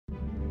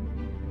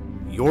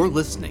You're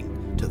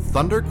listening to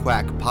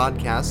Thunderquack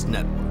Podcast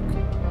Network.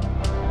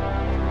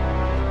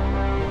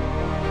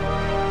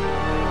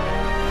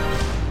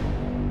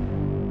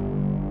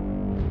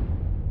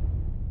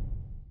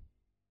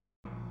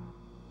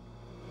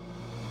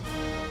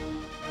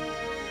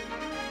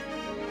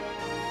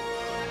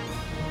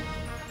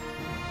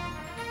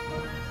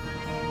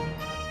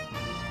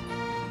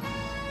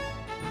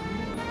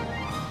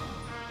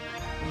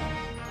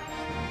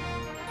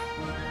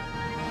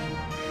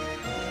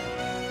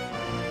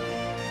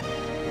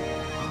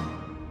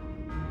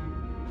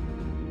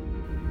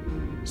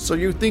 So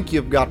you think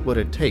you've got what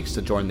it takes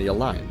to join the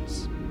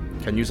Alliance?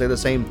 Can you say the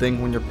same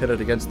thing when you're pitted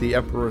against the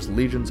Emperor's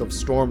legions of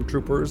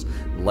stormtroopers,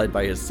 led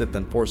by his Sith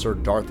enforcer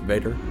Darth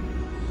Vader?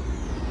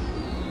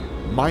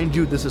 Mind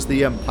you, this is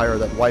the Empire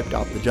that wiped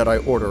out the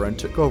Jedi Order and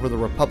took over the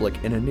Republic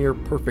in a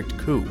near-perfect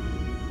coup.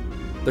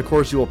 The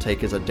course you will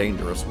take is a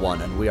dangerous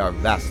one, and we are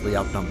vastly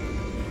outnumbered.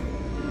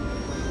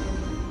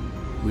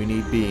 We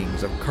need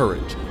beings of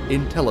courage,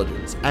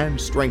 intelligence,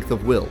 and strength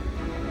of will.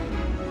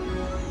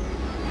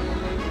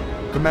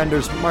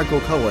 Commanders Michael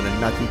Cohen and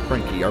Matthew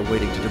Cranky are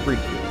waiting to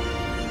debrief you.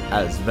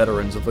 As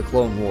veterans of the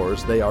Clone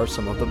Wars, they are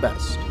some of the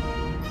best.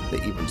 They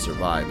even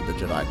survived the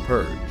Jedi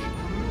Purge.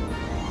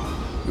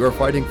 You are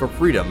fighting for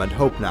freedom and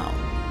hope now,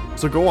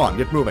 so go on,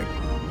 get moving.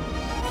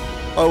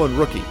 Oh, and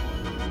Rookie,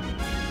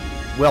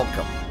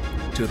 welcome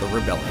to the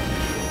Rebellion.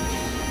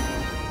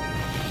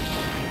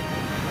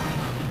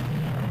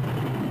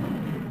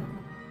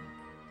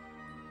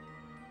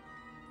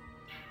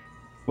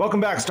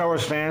 Welcome back, Star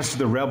Wars fans, to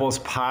the Rebels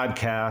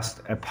Podcast,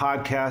 a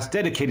podcast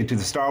dedicated to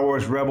the Star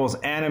Wars Rebels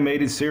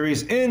animated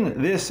series.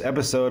 In this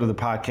episode of the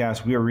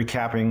podcast, we are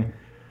recapping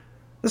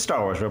the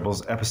Star Wars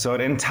Rebels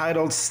episode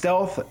entitled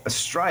Stealth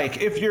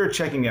Strike. If you're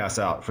checking us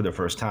out for the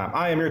first time,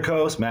 I am your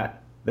co-host,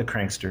 Matt, the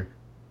Crankster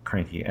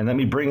Cranky. And let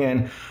me bring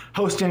in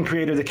host and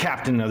creator, the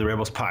captain of the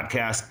Rebels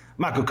Podcast,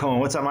 Michael Cohen.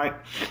 What's up,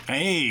 Mike?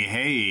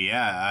 Hey,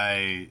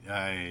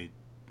 yeah,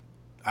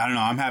 I don't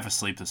know. I'm half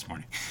asleep this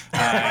morning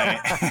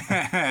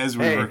as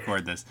we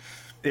record this.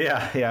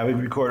 Yeah. We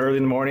record early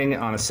in the morning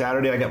on a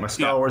Saturday. I got my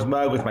Star Wars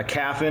mug with my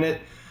calf in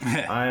it.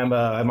 I'm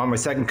on my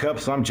second cup,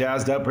 so I'm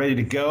jazzed up, ready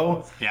to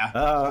go.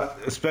 Yeah.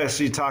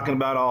 Especially talking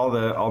about all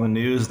the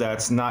news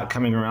that's not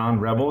coming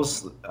around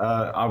Rebels.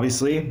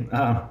 Obviously,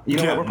 we're not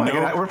going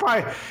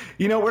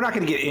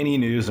to get any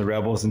news of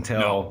Rebels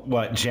until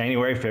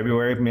January,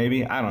 February,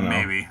 maybe. I don't know.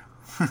 Maybe.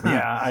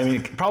 Yeah. I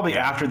mean, probably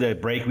after the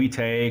break we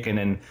take, and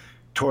then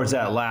towards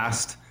that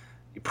last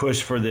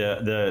push for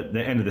the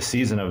end of the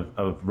season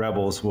of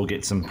Rebels, we'll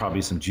get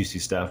probably some juicy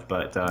stuff.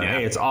 But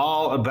hey, it's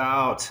all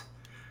about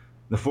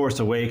The Force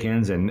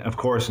Awakens, and of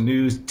course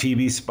news,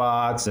 TV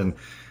spots, and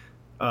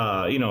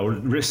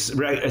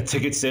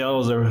ticket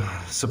sales are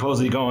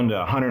supposedly going to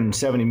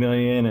 170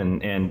 million,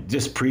 and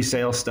just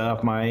pre-sale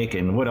stuff, Mike.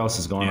 And what else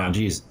is going on?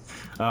 Geez,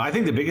 I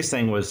think the biggest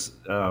thing was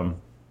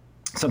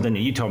something that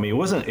you told me.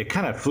 It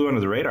kind of flew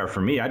under the radar for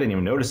me. I didn't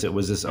even notice it.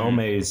 Was this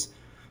Omaze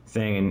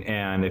thing,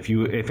 and if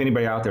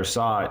anybody out there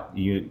saw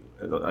it,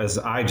 as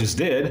I just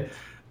did,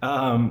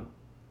 JJ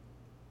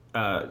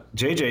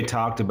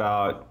talked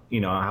about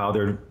how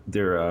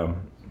they're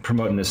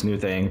promoting this new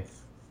thing,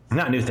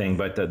 not new thing,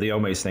 but the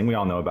Omaze thing. We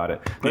all know about it.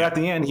 But at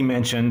the end, he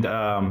mentioned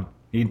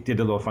he did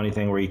a little funny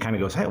thing where he kind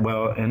of goes, "Hey,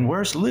 well, and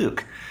where's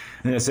Luke?"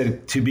 And it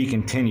said to be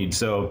continued.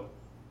 So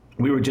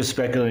we were just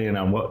speculating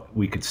on what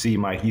we could see.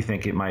 Mike, you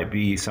think it might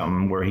be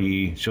something where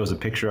he shows a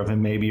picture of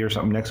him, maybe, or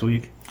something next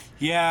week?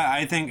 Yeah,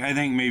 I think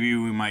maybe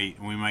we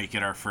might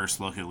get our first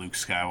look at Luke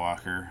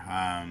Skywalker.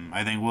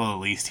 I think we'll at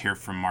least hear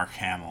from Mark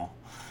Hamill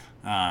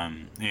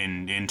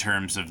in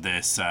terms of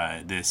this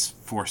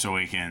Force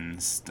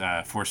Awakens,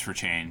 Force for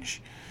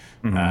Change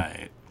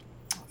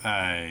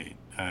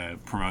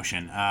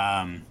promotion.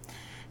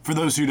 For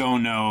those who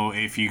don't know,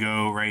 if you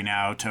go right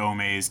now to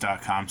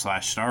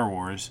omaze.com/Star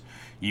Wars,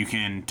 you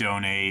can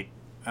donate,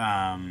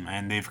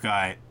 and they've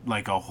got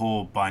like a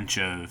whole bunch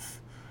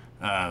of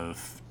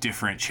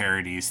different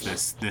charities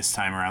this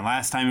time around.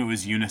 Last time it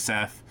was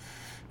UNICEF,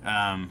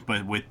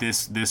 but with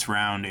this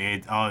round,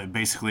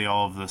 basically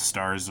all of the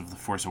stars of The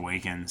Force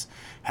Awakens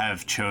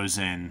have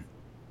chosen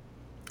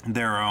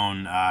their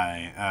own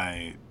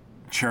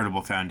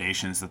charitable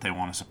foundations that they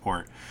want to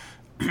support.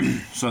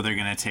 So they're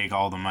going to take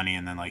all the money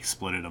and then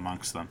split it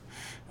amongst them.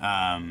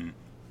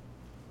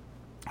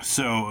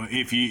 So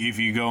if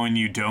you go and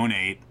you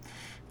donate,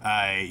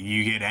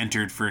 you get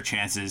entered for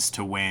chances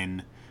to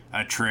win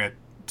a trip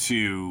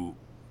to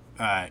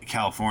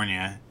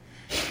California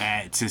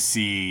to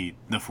see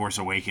The Force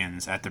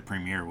Awakens at the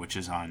premiere, which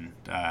is on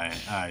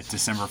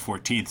December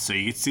 14th. So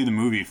you get to see the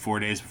movie 4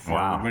 days before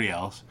everybody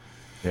else.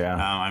 Yeah.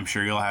 I'm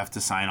sure you'll have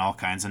to sign all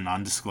kinds of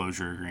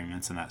non-disclosure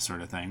agreements and that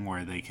sort of thing,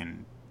 where they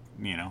can,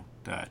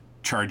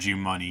 charge you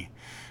money,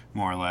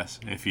 more or less,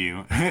 if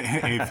you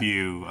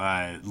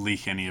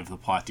leak any of the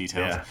plot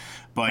details. Yeah.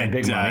 But and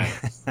big money.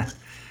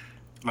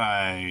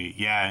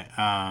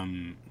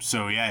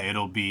 So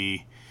it'll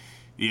be.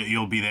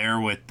 You'll be there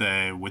with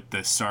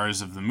the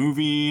stars of the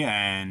movie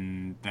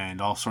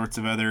and all sorts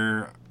of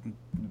other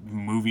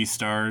movie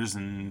stars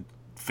and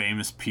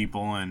famous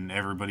people and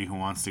everybody who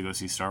wants to go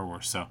see Star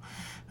Wars. So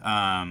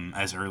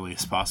as early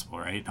as possible,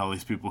 right? All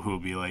these people who will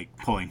be like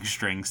pulling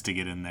strings to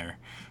get in there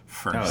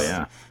first. Oh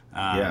yeah.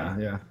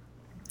 Yeah.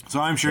 So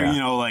I'm sure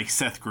Yeah. like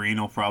Seth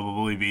Green will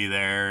probably be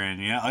there,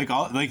 and like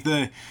all like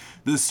the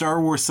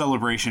Star Wars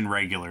Celebration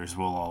regulars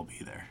will all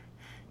be there.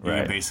 You Right.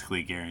 can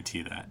basically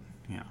guarantee that.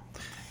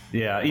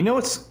 Yeah,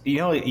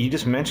 you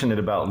just mentioned it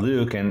about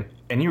Luke, and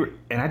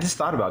I just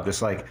thought about this,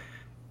 like,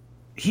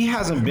 he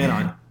hasn't been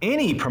on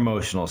any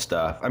promotional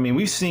stuff. I mean,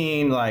 we've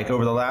seen, like,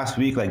 over the last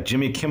week, like,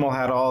 Jimmy Kimmel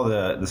had all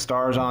the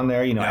stars on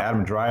there,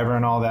 Adam Driver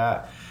and all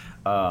that.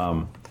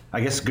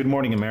 I guess Good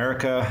Morning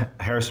America,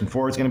 Harrison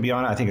Ford's going to be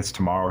on it. I think it's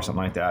tomorrow or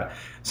something like that.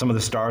 Some of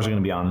the stars are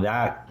going to be on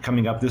that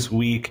coming up this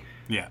week.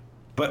 Yeah.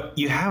 But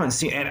you haven't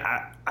seen, and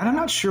I'm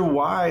not sure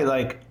why,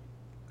 like,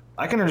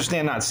 I can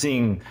understand not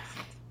seeing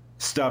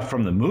stuff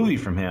from the movie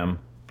from him,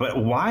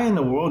 but why in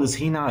the world is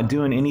he not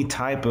doing any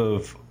type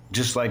of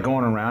just like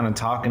going around and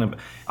talking about,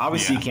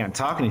 obviously he can't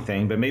talk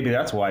anything, but maybe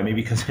that's why,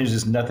 maybe because there's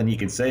just nothing he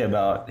can say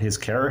about his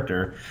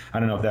character. I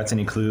don't know if that's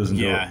any clues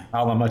into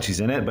how much he's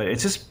in it, but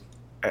it's just,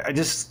 I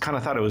just kind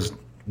of thought it was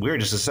weird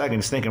just a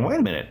second, just thinking, wait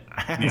a minute,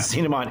 I haven't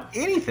seen him on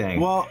anything.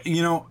 Well,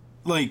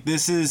 like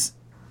this is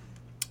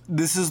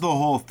the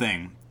whole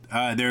thing.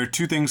 There are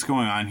two things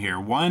going on here.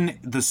 One,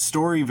 the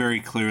story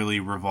very clearly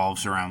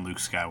revolves around Luke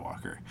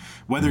Skywalker.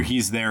 Whether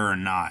he's there or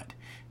not,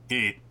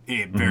 it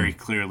very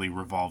clearly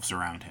revolves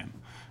around him.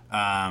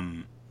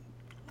 I've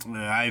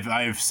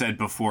said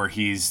before,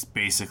 he's the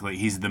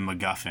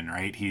MacGuffin,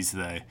 right? He's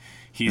the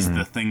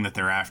thing that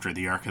they're after,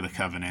 the Ark of the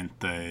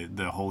Covenant,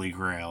 the Holy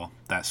Grail,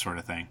 that sort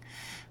of thing.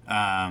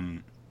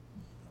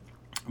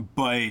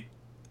 But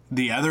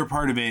the other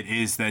part of it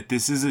is that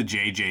this is a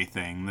JJ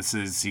thing.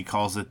 He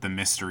calls it the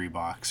mystery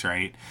box,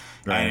 right?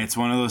 And it's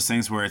one of those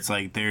things where it's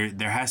like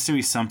there has to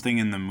be something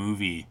in the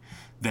movie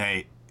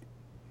that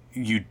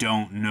you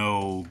don't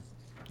know.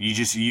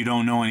 You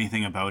don't know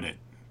anything about it.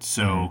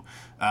 So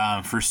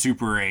for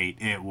Super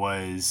 8, it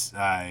was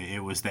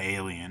the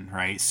alien,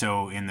 right?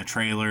 So in the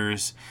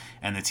trailers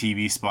and the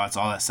TV spots,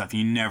 all that stuff,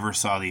 you never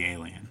saw the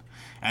alien.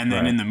 And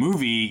then in the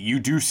movie, you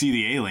do see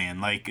the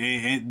alien. Like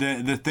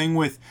the thing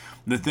with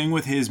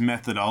his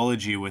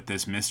methodology with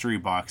this mystery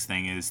box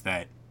thing is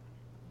that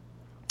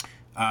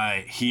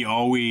I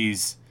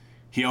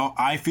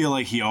feel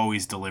like he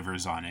always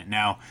delivers on it.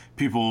 Now,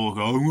 people will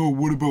go, oh,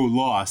 what about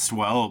Lost?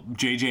 Well,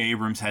 J.J.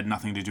 Abrams had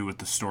nothing to do with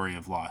the story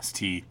of Lost.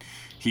 He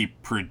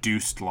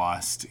produced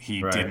Lost.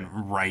 He didn't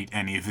write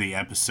any of the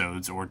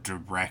episodes or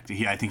direct.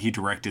 I think he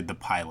directed the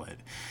pilot.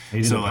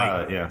 He did the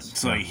pilot, yes.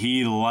 So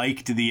he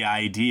liked the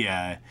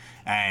idea,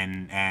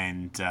 and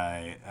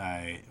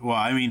well,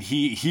 I mean,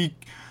 he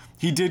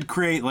did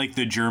create like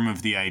the germ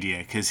of the idea,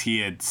 because he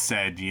had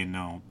said,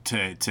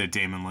 to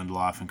Damon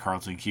Lindelof and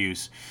Carlton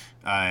Cuse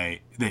that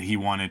he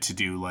wanted to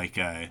do like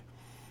a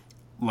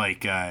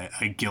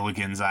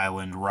Gilligan's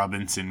Island,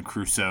 Robinson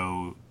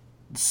Crusoe,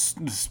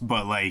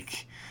 but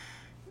like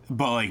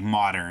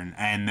modern.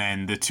 And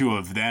then the two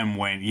of them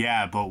went,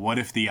 but what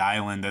if the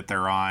island that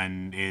they're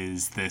on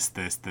is this,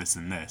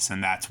 and this,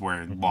 and that's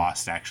where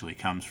Lost actually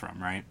comes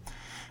from, right?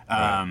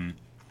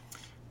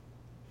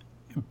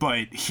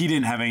 But he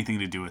didn't have anything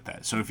to do with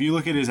that. So if you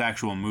look at his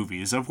actual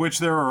movies, of which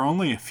there are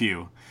only a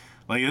few,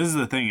 like, this is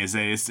the thing, is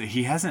that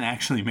he hasn't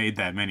actually made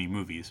that many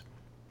movies.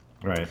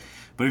 Right.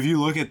 But if you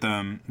look at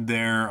them,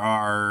 there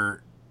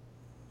are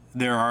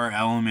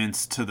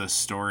elements to the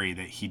story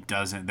that he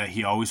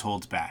always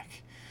holds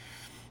back.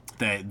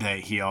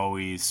 That he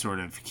always sort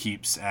of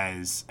keeps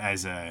as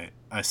a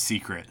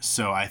secret.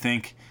 So I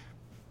think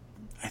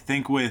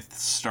with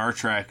Star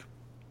Trek,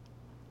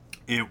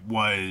 it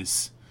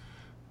was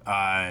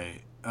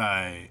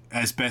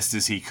as best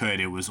as he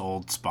could, it was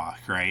old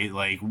Spock, right?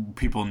 Like,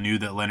 people knew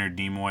that Leonard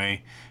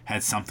Nimoy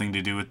had something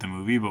to do with the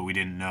movie, but we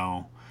didn't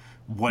know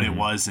what it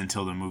was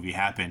until the movie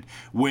happened.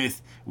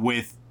 With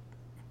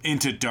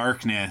Into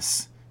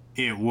Darkness,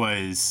 it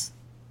was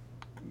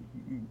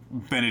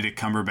Benedict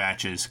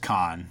Cumberbatch's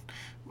Khan.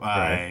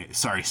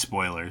 Sorry,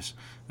 spoilers.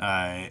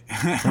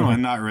 Well,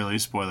 not really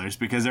spoilers,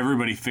 because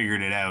everybody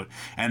figured it out,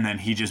 and then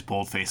he just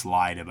boldface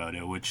lied about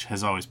it, which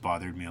has always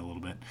bothered me a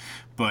little bit.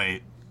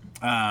 But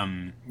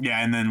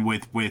and then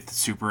with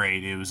Super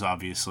 8, it was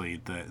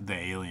obviously the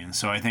alien.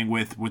 So I think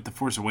with The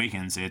Force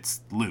Awakens, it's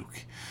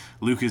Luke.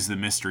 Luke is the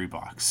mystery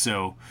box.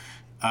 So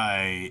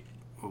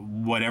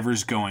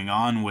whatever's going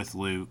on with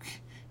Luke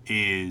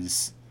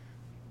is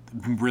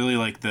really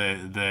like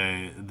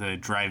the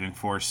driving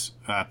force,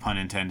 pun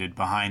intended,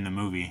 behind the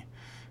movie.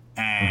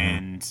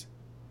 And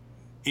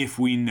if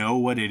we know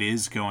what it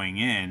is going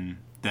in,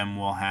 then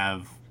we'll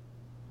have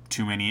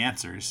too many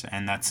answers,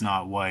 and that's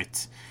not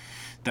what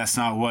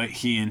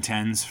he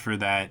intends for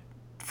that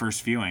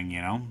first viewing,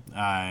 And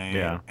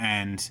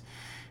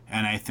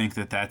I think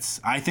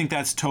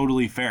that's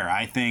totally fair.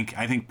 I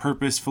think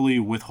purposefully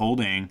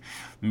withholding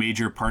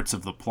major parts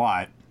of the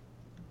plot,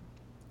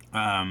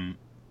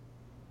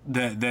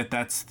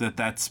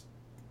 that's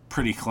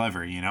pretty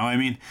clever, I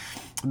mean,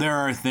 there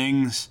are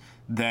things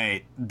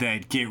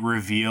that get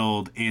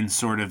revealed in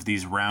sort of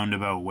these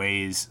roundabout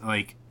ways.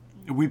 Like,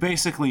 we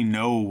basically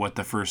know what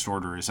the First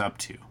Order is up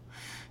to.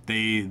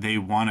 They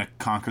want to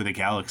conquer the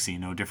galaxy,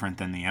 no different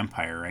than the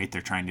Empire, right?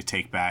 They're trying to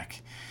take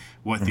back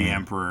what the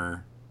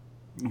Emperor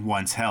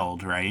once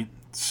held, right?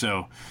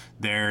 So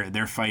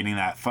they're fighting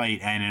that fight,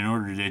 and in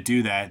order to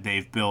do that,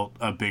 they've built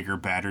a bigger,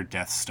 battered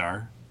Death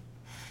Star,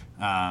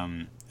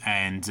 and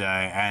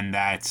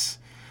that's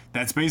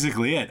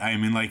basically it. I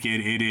mean, like,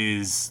 it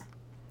is,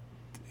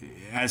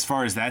 as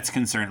far as that's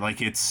concerned,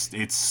 like, it's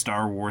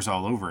Star Wars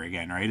all over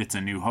again, right? It's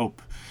A New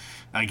Hope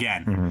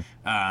again.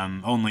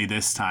 Only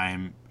this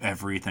time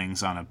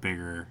everything's on a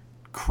bigger,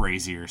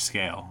 crazier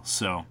scale.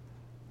 So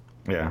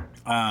Yeah.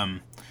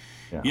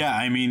 yeah,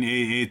 I mean,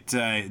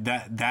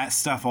 that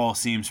stuff all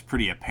seems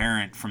pretty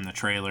apparent from the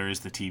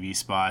trailers, the TV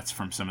spots,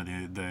 from some of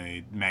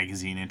the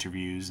magazine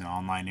interviews and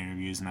online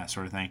interviews and that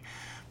sort of thing.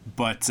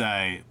 But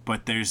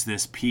there's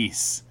this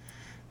piece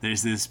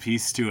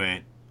to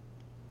it,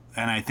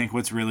 and I think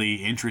what's really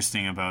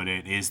interesting about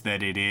it is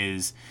that it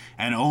is,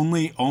 and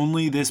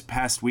only this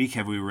past week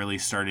have we really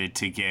started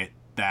to get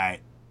that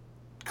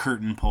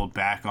curtain pulled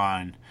back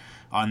on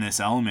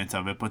this element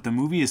of it. But the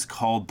movie is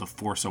called The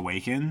Force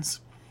Awakens.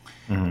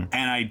 And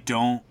I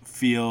don't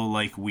feel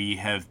like we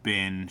have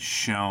been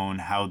shown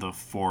how the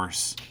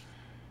Force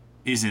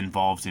is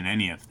involved in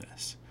any of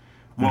this.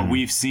 What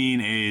we've seen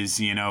is,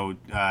 Rey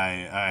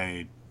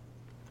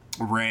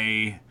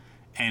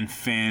and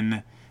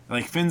Finn.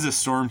 Like, Finn's a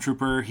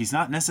stormtrooper. He's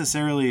not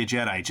necessarily a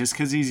Jedi. Just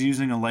because he's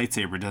using a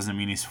lightsaber doesn't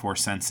mean he's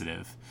Force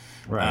sensitive.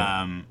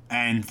 Right.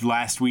 And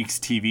last week's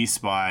TV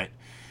spot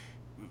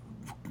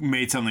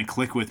made something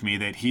click with me,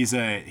 that he's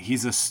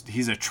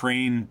a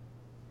trained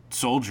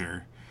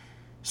soldier.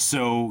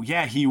 So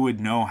yeah, he would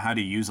know how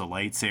to use a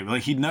lightsaber.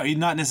 Like, he'd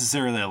not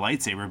necessarily a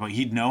lightsaber, but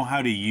he'd know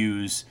how to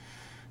use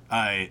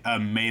a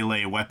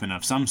melee weapon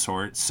of some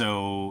sort.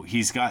 So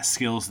he's got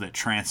skills that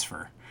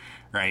transfer,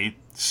 right?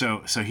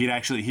 So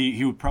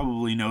he would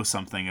probably know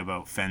something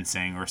about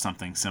fencing or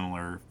something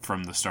similar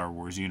from the Star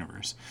Wars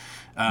universe,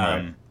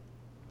 Right.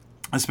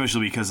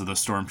 especially because of the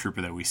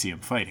stormtrooper that we see him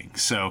fighting.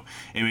 So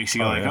it makes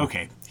you go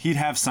okay, he'd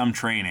have some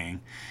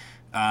training.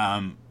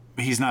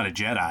 He's not a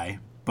Jedi.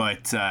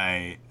 But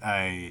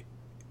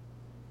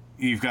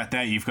you've got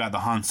that. You've got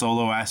the Han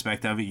Solo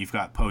aspect of it. You've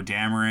got Poe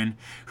Dameron,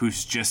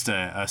 who's just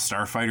a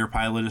starfighter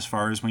pilot, as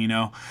far as we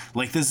know.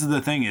 Like, this is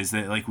the thing, is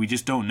that, like, we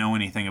just don't know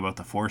anything about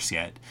the Force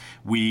yet.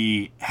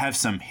 We have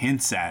some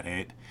hints at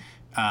it.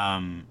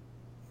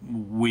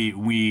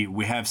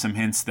 We have some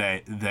hints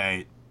that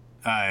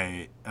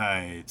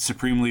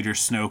Supreme Leader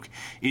Snoke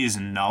is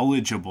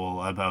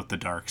knowledgeable about the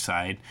dark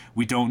side.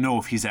 We don't know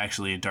if he's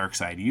actually a dark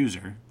side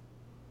user.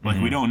 Like,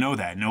 we don't know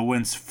that. No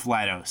one's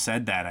flat out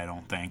said that, I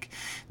don't think.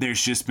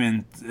 There's just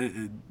been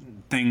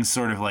things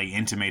sort of, like,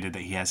 intimated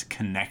that he has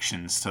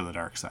connections to the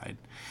dark side.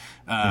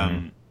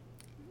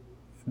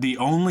 The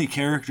only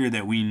character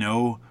that we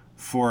know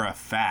for a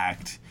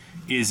fact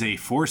is a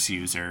Force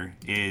user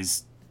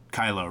is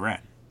Kylo Ren.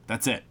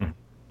 That's it.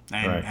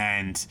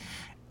 And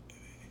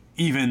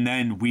even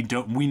then, we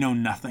know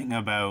nothing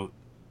about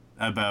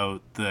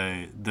the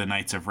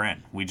Knights of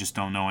Ren. We just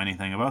don't know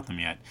anything about them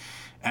yet.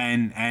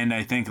 And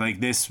I think, like,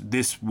 this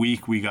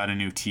week we got a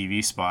new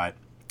TV spot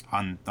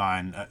on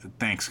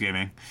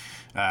Thanksgiving.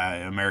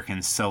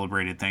 Americans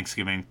celebrated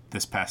Thanksgiving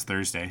this past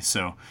Thursday,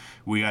 so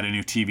we got a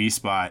new TV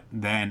spot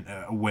then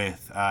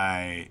with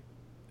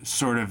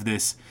sort of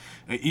this,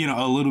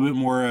 a little bit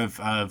more of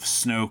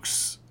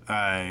Snoke's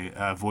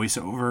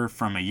voiceover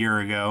from a year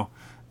ago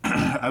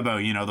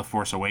about the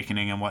Force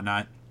Awakening and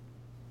whatnot.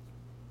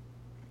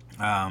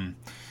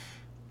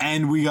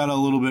 And we got a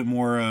little bit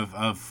more of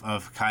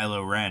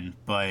Kylo Ren,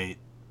 but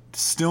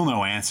still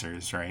no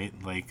answers, right?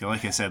 Like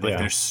I said,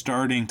 they're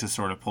starting to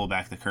sort of pull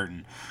back the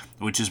curtain,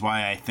 which is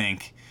why I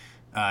think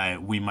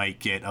we might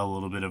get a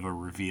little bit of a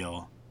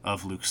reveal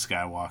of Luke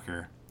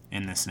Skywalker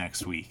in this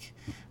next week,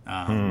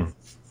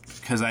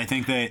 because I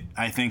think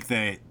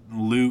that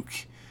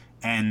Luke,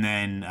 and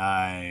then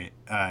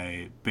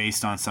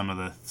based on some of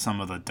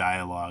the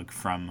dialogue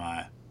from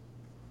Maz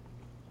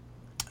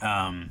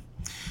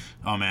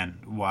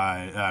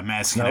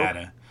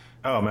Kanata.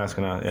 Oh, Maz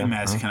Kanata. Yeah.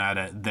 Maz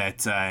Kanata.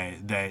 That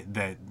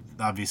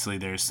obviously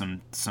there's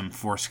some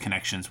Force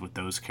connections with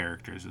those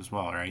characters as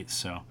well, right?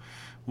 So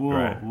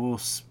we'll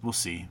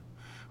see.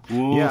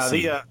 We'll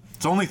see.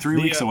 It's only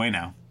 3 weeks away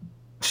now.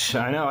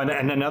 I know,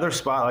 and another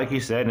spot, like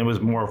you said, and it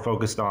was more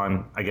focused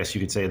on, I guess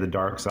you could say, the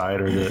dark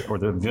side or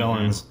the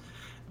villains.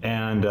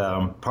 And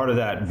part of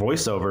that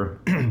voiceover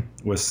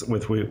was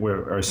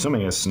we're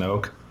assuming is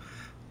Snoke,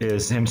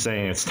 is him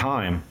saying it's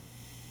time.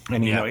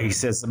 And he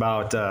says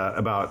about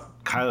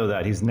Kylo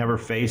that he's never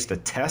faced a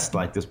test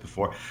like this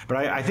before. But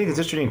I think it's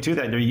interesting too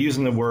that they're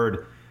using the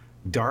word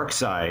dark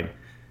side,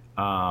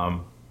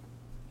 and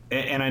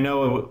I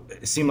know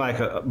it seemed like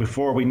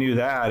before we knew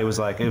that it was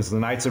the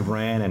Knights of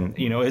Ren, and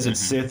is it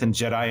Sith and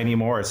Jedi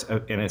anymore?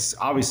 It's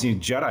obviously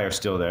Jedi are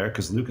still there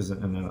because Luke is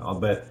in it, I'll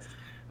bet.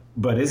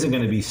 but is it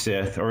going to be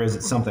Sith or is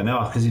it something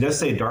else? Because he does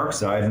say dark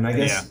side, and I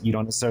guess you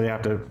don't necessarily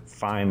have to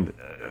find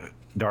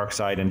dark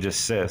side and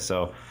just Sith.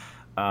 So,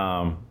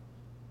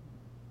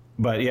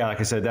 but yeah, like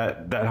I said,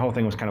 that whole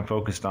thing was kind of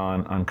focused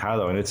on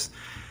Kylo, and it's,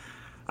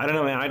 I don't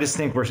know, man. I just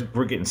think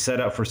we're getting set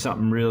up for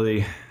something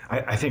really.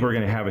 I think we're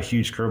going to have a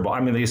huge curveball. I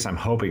mean, at least I'm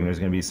hoping there's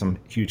going to be some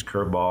huge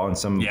curveball and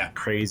some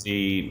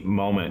crazy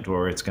moment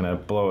where it's going to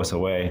blow us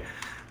away.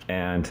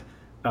 And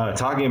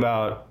talking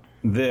about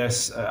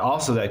this,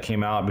 also that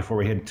came out before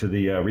we head to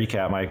the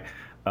recap, Mike,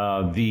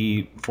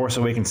 the Force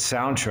Awakens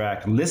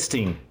soundtrack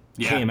listing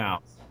came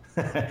out.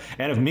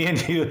 And if me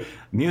and you,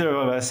 neither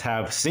of us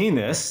have seen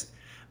this,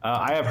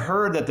 I have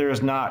heard that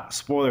there's not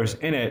spoilers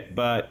in it,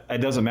 but it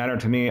doesn't matter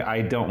to me.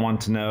 I don't want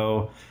to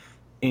know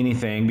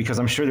anything because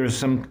I'm sure there's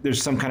some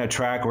kind of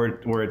track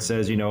where it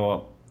says,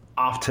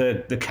 off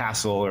to the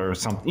castle or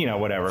something,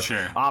 whatever.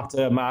 Sure. Off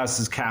to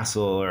Maz's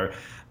castle or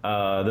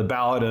the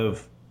ballad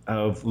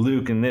of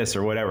Luke and this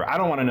or whatever. I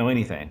don't want to know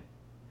anything.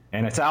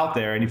 And it's out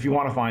there, and if you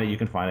want to find it, you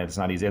can find it. It's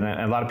not easy. And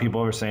a lot of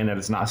people are saying that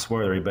it's not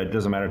spoilery, but it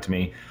doesn't matter to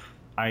me.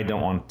 I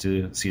don't want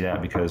to see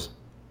that because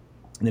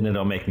then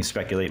it'll make me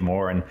speculate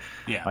more. And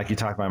like you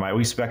talked about, Mike,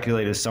 we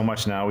speculated so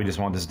much now. We just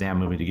want this damn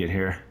movie to get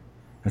here.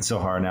 It's so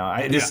hard now.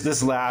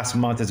 This last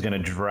month is going to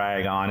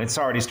drag on. It's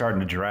already starting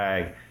to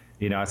drag.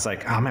 It's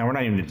like, oh man, we're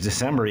not even in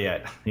December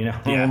yet.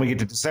 When we get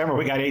to December,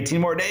 we got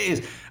 18 more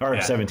days, or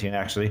 17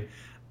 actually.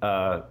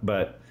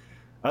 But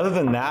other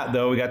than that,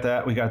 though, we got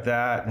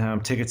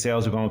that. Ticket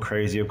sales are going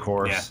crazy, of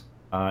course.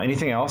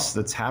 Anything else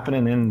that's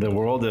happening in the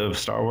world of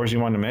Star Wars you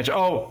wanted to mention?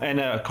 Oh, and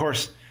of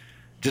course,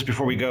 just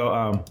before we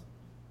go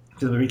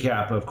to the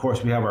recap, of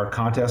course, we have our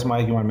contest,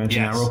 Mike. You want to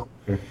mention that real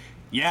quick?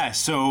 Yeah,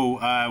 so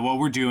what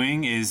we're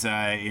doing is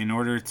in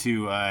order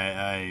to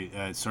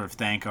sort of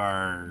thank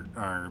our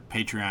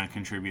Patreon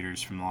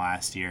contributors from the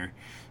last year,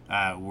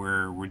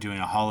 we're doing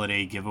a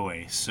holiday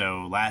giveaway.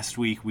 So last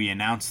week we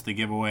announced the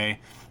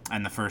giveaway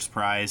and the first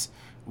prize,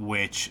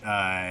 which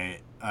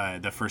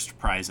the first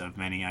prize of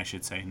many, I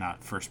should say,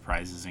 not first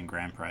prizes and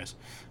grand prize.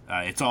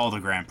 It's all the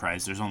grand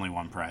prize. There's only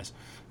one prize.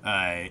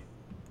 And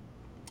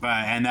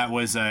that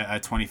was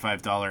a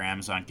 $25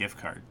 Amazon gift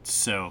card.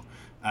 So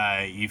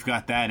you've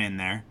got that in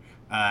there.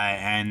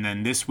 And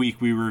then this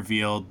week we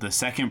revealed the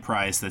second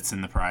prize that's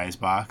in the prize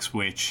box,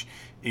 which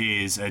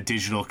is a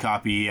digital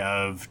copy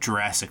of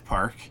Jurassic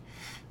Park.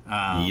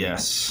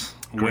 Yes.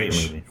 Great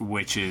movie.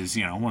 Which is,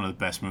 one of the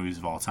best movies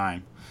of all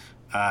time.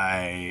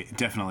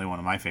 Definitely one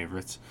of my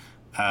favorites.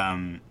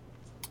 And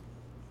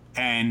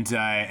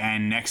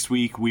next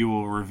week we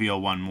will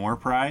reveal one more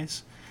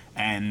prize.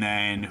 And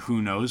then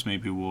who knows,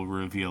 maybe we'll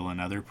reveal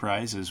another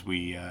prize as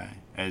we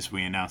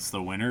announce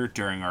the winner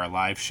during our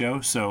live show.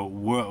 So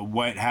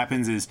what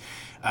happens is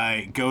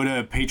go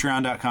to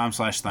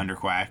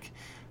patreon.com/thunderquack.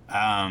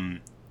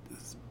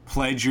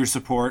 Pledge your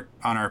support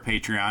on our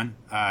Patreon,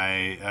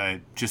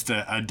 just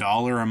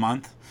 $1 a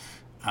month,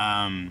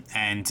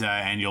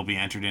 and you'll be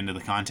entered into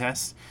the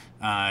contest.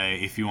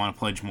 If you want to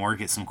pledge more,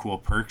 get some cool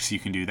perks, you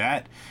can do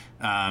that.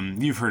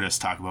 You've heard us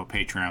talk about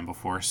Patreon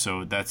before,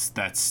 so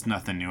that's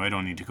nothing new. I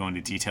don't need to go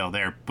into detail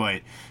there,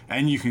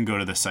 and you can go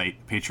to the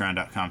site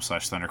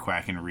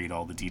patreon.com/thunderquack and read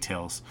all the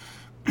details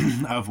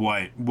of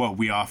what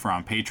we offer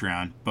on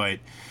Patreon. But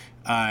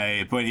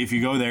if you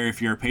go there,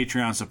 if you're a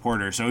Patreon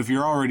supporter, so if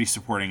you're already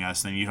supporting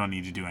us, then you don't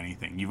need to do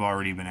anything. You've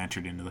already been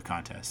entered into the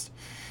contest.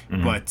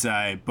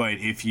 Mm-hmm. But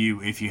if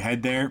you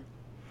head there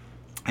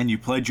and you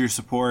pledge your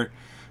support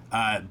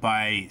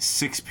by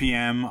 6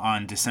 p.m.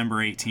 on December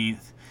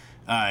 18th,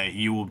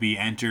 you will be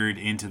entered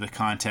into the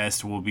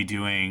contest. We'll be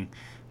doing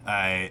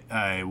a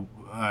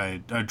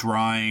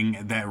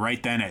drawing that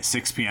right then at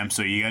 6 p.m.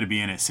 So you got to be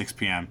in at 6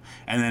 p.m.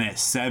 And then at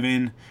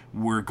 7,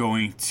 we're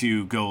going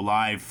to go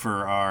live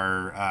for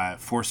our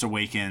Force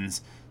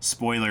Awakens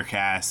spoiler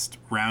cast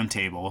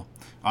roundtable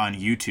on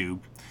YouTube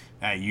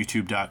at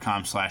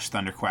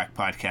youtube.com/Thunderquack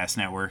Podcast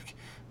Network.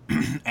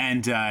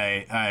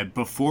 And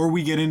before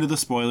we get into the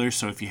spoilers,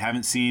 so if you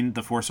haven't seen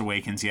The Force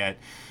Awakens yet,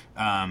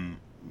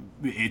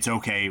 it's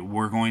okay.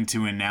 We're going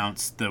to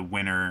announce the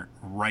winner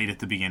right at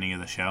the beginning of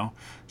the show,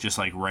 just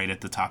like right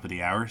at the top of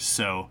the hour.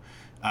 So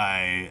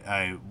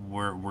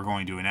we're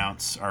going to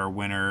announce our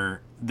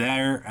winner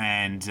there,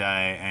 and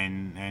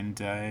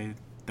then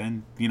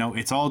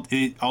it's all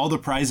the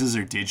prizes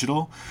are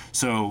digital.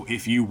 So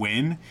if you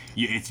win,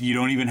 you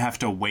don't even have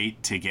to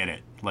wait to get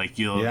it. Like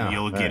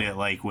you'll get it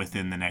like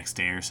within the next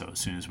day or so, as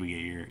soon as we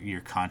get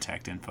your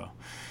contact info.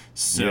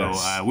 So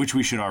which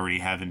we should already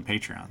have in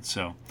Patreon.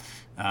 So.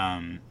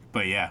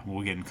 But yeah,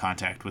 we'll get in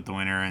contact with the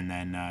winner and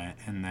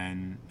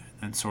then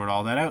sort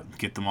all that out,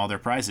 get them all their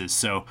prizes.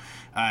 So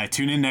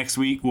tune in next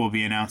week. We'll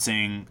be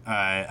announcing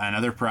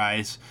another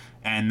prize,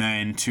 and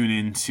then tune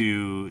in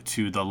to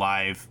the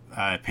live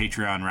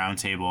Patreon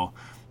roundtable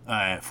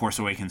Force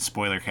Awakens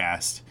spoiler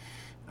cast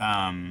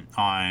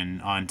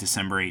on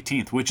December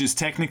 18th, which is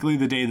technically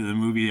the day that the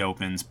movie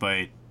opens,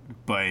 but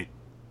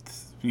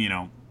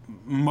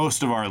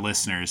most of our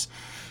listeners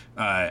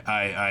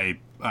I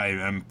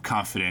am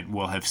confident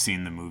we'll have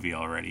seen the movie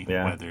already.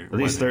 Yeah. At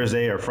least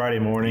Thursday or Friday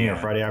morning or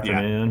Friday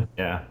afternoon.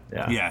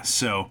 Yeah.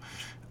 So,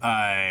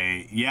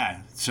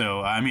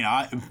 So, I mean,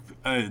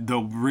 the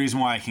reason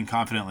why I can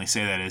confidently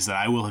say that is that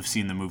I will have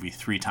seen the movie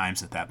 3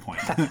 times at that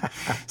point.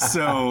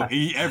 So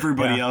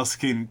everybody else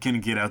can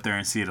get out there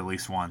and see it at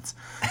least once.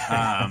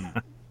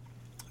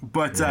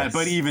 But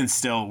even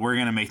still, we're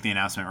going to make the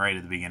announcement right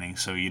at the beginning,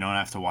 so you don't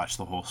have to watch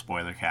the whole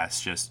spoiler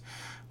cast. Just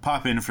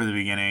pop in for the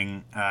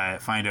beginning,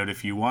 find out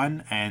if you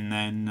won, and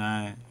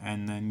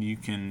then you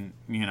can,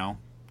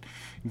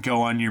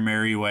 go on your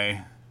merry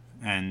way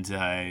and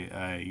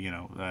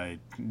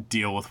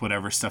deal with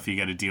whatever stuff you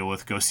got to deal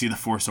with. Go see The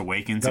Force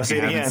Awakens if you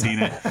haven't seen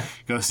it.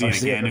 Go see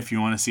it again if you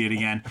want to see it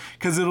again,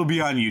 because it'll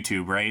be on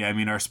YouTube, right? I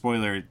mean, our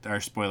spoiler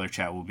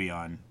chat will be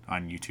on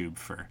YouTube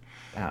for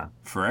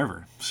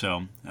forever.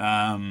 So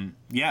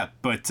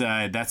but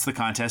that's the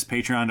contest.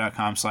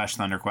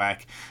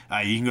 Patreon.com/Thunderquack.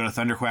 You can go to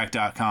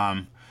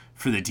thunderquack.com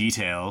for the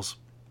details.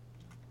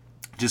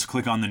 Just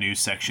click on the news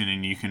section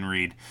and you can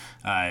read.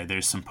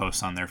 There's some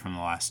posts on there from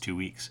the last 2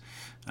 weeks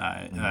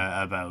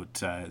about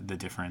the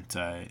different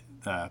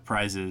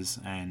prizes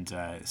and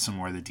some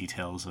more of the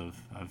details of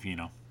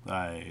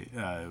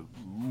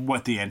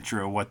what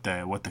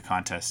the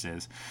contest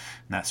is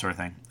and that sort of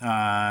thing.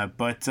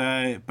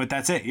 But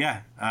that's it.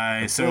 Yeah.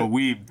 So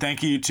we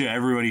thank you to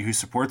everybody who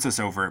supports us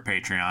over at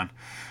Patreon.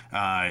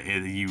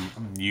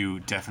 You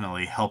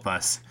definitely help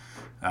us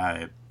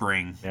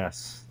bring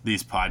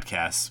these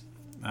podcasts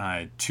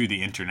to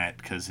the internet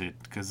because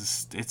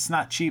it's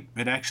not cheap.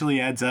 It actually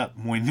adds up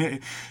when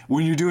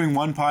you're doing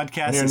one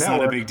podcast. It's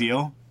not a big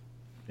deal.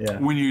 Yeah.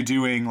 When you're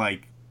doing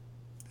like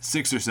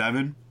 6 or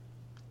 7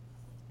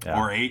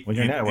 or 8,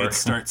 it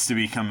starts to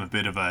become a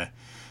bit of a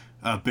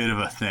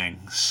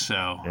thing.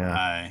 So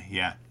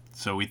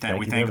So we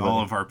thank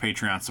all of our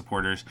Patreon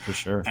supporters for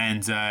sure,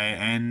 and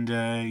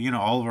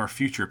all of our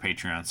future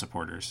Patreon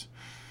supporters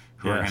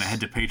who are going to head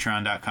to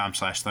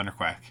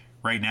patreon.com/Thunderquack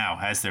right now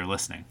as they're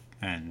listening.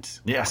 And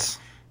prize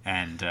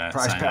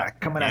pack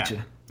coming at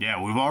you.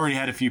 Yeah, we've already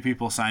had a few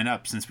people sign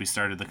up since we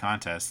started the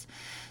contest,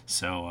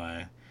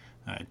 so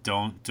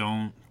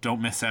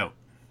don't miss out.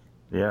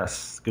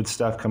 Yes, good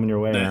stuff coming your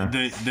way.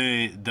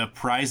 The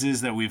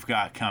prizes that we've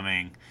got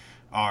coming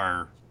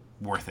are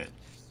worth it.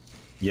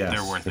 Yes,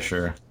 they're worth it.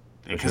 Sure.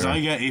 Because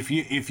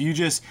you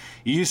just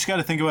got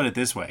to think about it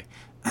this way.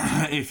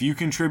 If you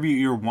contribute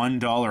your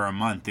 $1 a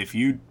month, if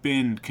you've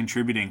been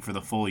contributing for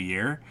the full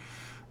year.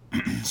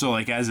 So,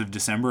 like, as of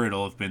December,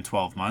 it'll have been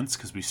 12 months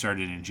because we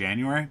started in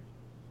January.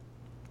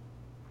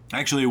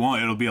 Actually, it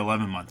won't. It'll be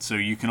 11 months. So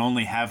you can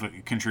only have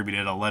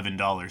contributed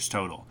 $11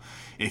 total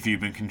if you've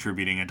been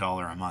contributing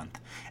 $1 a month.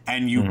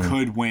 And you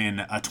could win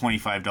a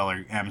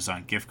 $25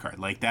 Amazon gift card.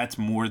 Like, that's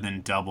more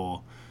than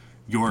double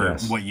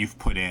what you've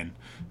put in.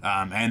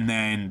 And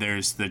then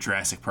there's the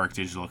Jurassic Park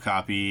digital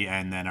copy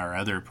and then our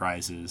other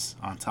prizes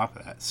on top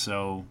of that.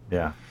 So,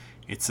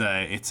 it's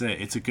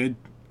a good...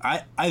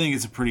 I think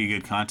it's a pretty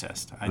good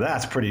contest.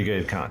 That's pretty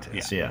good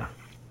contest, yeah,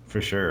 for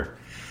sure.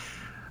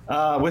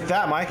 With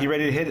that, Mike, you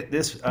ready to hit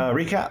this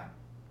recap?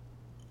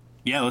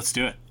 Yeah, let's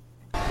do it.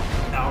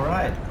 All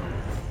right.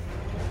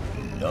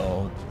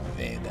 Lord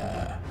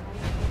Vader.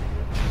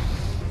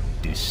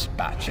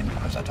 Dispatch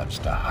Inquisitors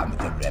to hunt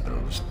the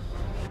rebels.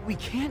 We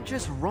can't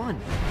just run.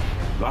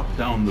 Lock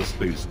down the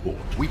spaceport.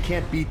 We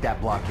can't beat that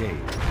blockade.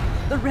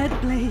 The Red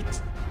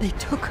Blades, they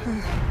took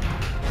her.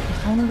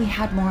 If only we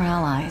had more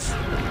allies.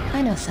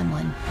 I know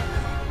someone.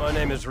 My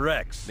name is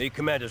Rex. Me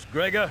Commanders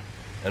Gregor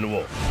and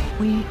Wolf.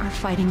 We are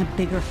fighting a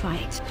bigger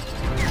fight.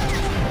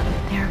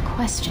 There are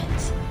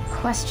questions.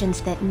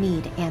 Questions that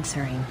need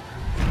answering.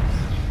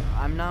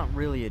 I'm not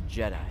really a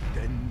Jedi.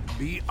 Then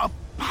be a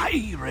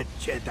pirate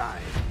Jedi.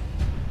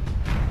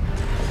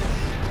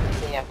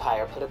 The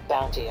Empire put a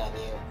bounty on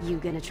you. You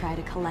gonna try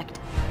to collect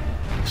it?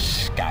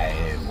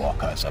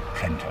 Skywalker's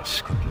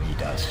apprentice could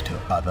lead us to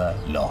other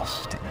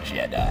lost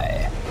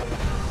Jedi.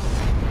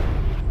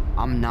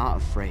 I'm not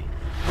afraid.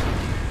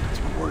 That's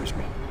what worries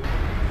me.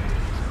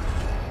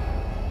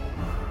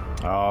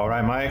 All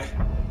right, Mike.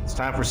 It's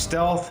time for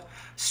Stealth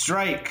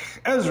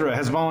Strike. Ezra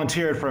has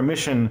volunteered for a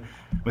mission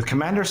with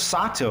Commander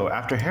Sato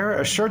after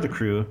Hera assured the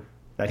crew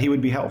that he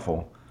would be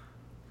helpful.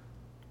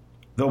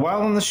 Though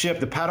while on the ship,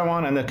 the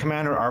Padawan and the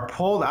commander are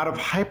pulled out of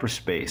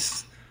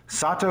hyperspace.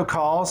 Sato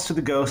calls to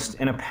the Ghost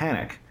in a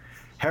panic.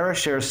 Hera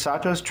shares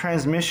Sato's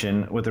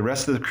transmission with the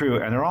rest of the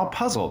crew, and they're all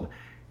puzzled.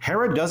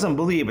 Hera doesn't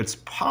believe it's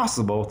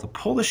possible to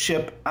pull the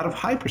ship out of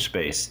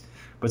hyperspace,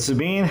 but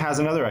Sabine has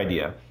another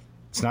idea.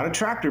 It's not a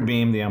tractor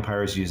beam the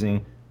Empire is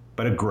using,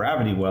 but a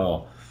gravity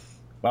well.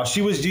 While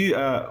she was in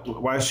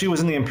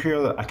the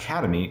Imperial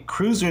Academy,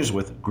 cruisers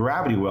with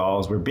gravity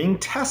wells were being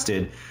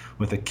tested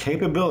with the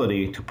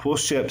capability to pull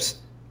ships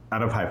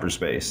out of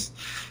hyperspace.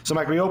 So,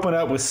 Mike, we open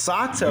up with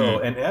Sato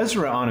and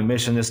Ezra on a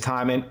mission this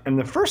time, and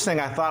the first thing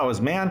I thought was,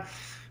 man,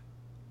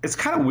 it's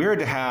kind of weird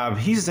to have.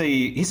 He's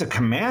a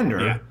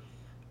commander.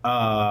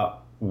 Yeah.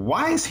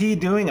 Why is he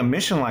doing a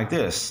mission like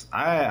this?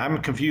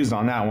 I'm confused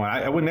on that one.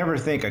 I would never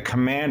think a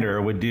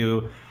commander would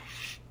do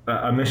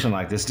a mission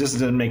like this. This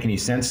doesn't make any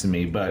sense to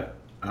me, but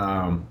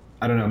I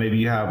don't know. Maybe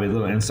you have a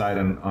little insight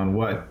on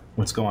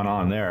what's going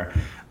on there.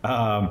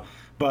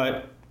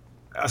 But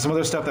some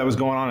other stuff that was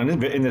going on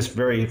in this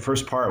very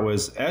first part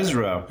was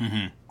Ezra,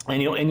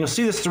 and you'll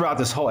see this throughout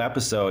this whole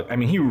episode. I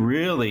mean, he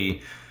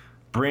really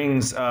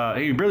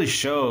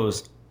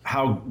shows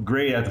how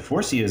great at the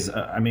Force he is.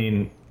 I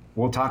mean,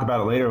 we'll talk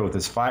about it later with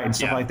his fight and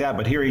stuff like that.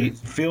 But here he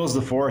feels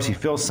the Force. He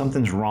feels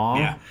something's wrong.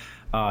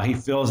 Yeah. He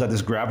feels that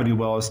this gravity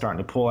well is starting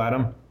to pull at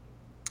him.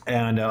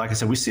 And like I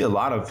said, we see a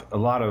lot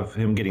of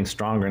him getting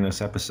stronger in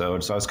this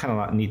episode. So it's kind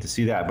of neat to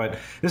see that. But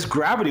this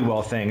gravity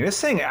well thing,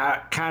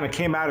 kind of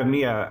came out of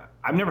me.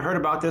 I've never heard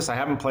about this. I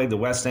haven't played the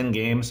West End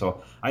game,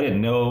 so I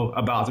didn't know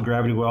about the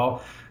gravity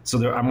well.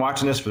 So I'm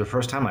watching this for the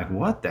first time, like,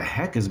 what the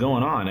heck is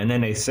going on? And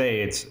then they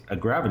say it's a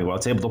gravity well.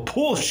 It's able to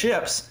pull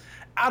ships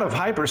out of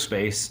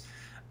hyperspace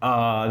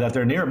that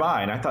they're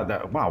nearby. And I thought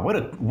that, wow, what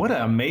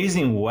an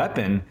amazing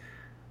weapon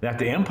that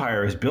the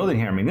Empire is building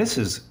here. I mean, this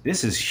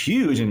is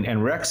huge.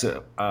 And Rex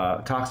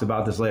talks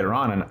about this later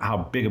on and how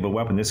big of a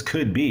weapon this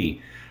could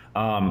be.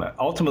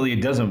 Ultimately,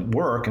 it doesn't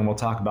work, and we'll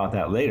talk about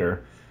that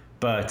later.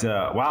 But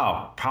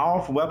wow,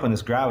 powerful weapon,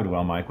 this gravity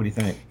well, Mike. What do you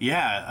think?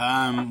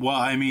 Yeah. Well,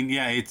 I mean,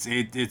 yeah, it's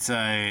the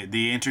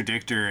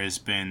interdictor has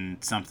been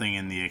something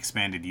in the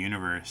expanded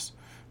universe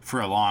for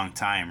a long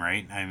time,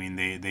 right? I mean,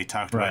 they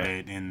talked about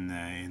it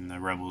in the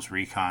Rebels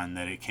Recon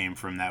that it came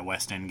from that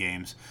West End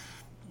Games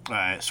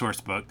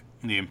source book,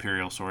 the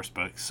Imperial source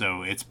book.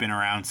 So it's been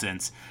around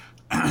since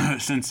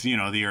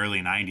the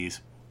early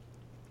 90s,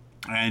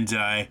 and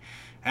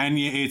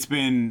it's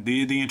been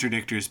the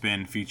interdictor's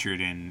been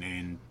featured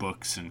in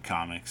books and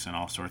comics and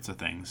all sorts of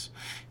things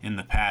in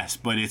the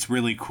past, but it's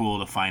really cool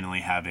to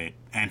finally have it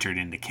entered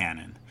into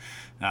canon.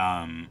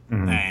 And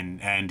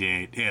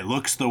it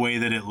looks the way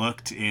that it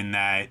looked in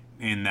that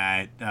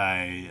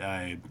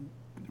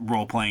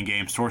role playing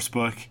game source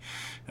book,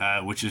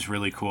 which is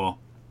really cool.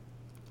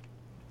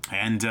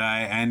 And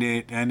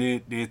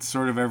it's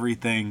sort of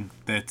everything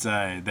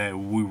that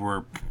we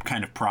were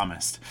kind of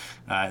promised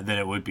that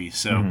it would be.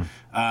 So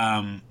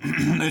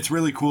it's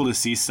really cool to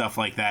see stuff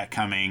like that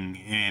coming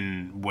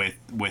in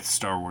with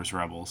Star Wars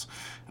Rebels.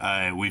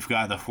 We've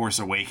got The Force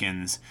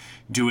Awakens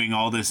doing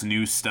all this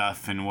new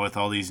stuff and with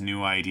all these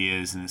new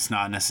ideas, and it's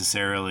not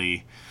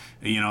necessarily,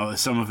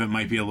 some of it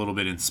might be a little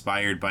bit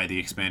inspired by the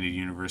expanded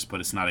universe, but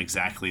it's not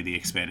exactly the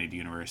expanded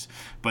universe.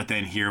 But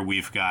then here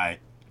we've got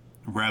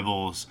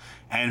Rebels,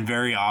 and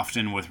very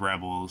often with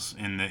Rebels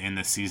in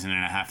the season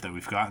and a half that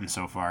we've gotten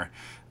so far,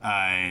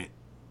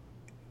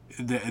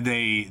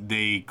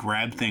 they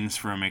grab things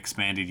from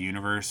expanded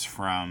universe,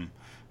 from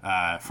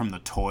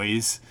the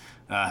toys,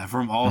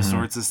 from all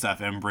sorts of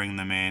stuff, and bring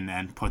them in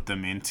and put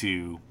them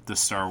into the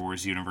Star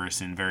Wars universe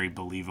in very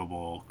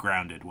believable,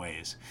 grounded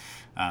ways.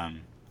 At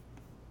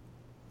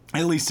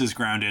least as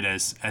grounded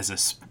as a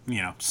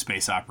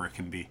space opera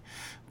can be.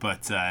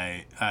 But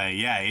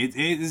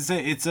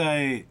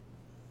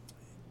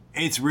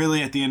it's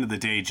really, at the end of the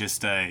day,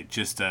 just a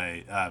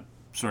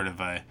sort of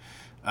a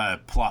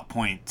plot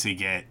point to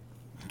get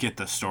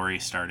the story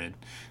started.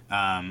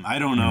 I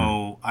don't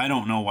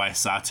know why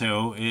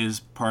Sato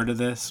is part of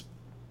this,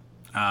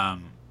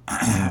 and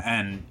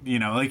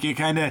it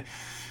kind of,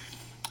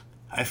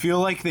 I feel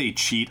like they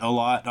cheat a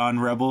lot on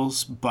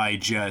Rebels by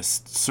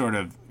just sort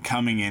of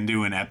coming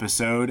into an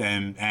episode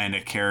and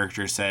a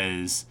character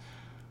says,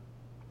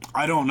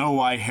 I don't know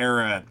why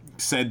Hera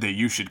said that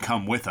you should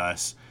come with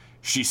us.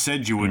 She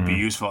said you would be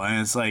useful.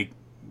 And it's like,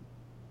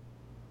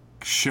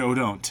 show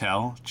don't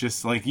tell.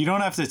 Just like, you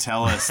don't have to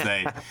tell us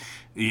that,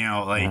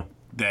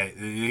 that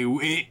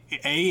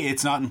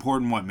it's not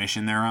important what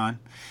mission they're on,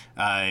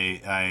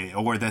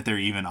 or that they're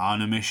even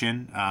on a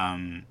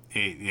mission.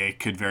 It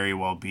could very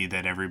well be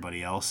that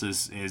everybody else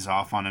is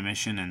off on a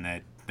mission, and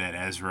that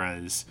Ezra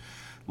is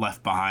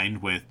left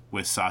behind with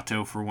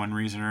Sato for one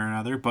reason or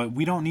another. But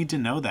we don't need to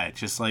know that.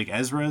 Just like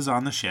Ezra is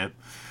on the ship,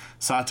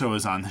 Sato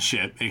is on the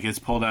ship. It gets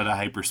pulled out of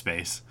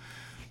hyperspace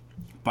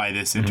by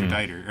this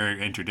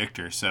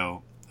interdictor.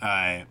 So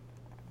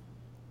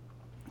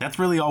that's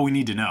really all we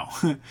need to know.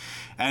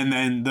 And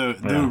then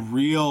the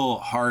real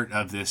heart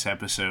of this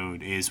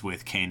episode is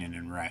with Kanan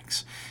and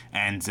Rex.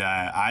 And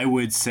I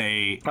would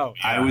say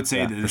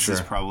that this is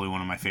probably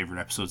one of my favorite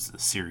episodes of the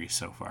series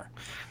so far.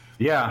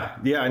 Yeah,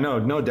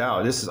 no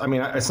doubt. This is, I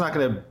mean, it's not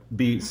going to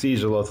beat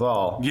Siege of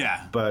Lothal.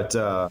 Yeah, but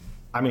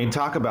I mean,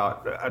 talk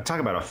about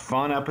a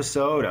fun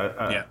episode.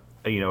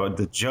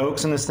 The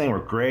jokes in this thing were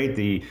great.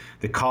 The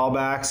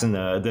callbacks and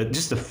the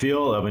just the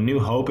feel of A New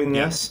Hope in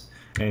this,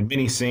 and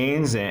many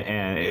scenes,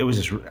 and it was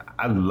just,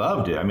 I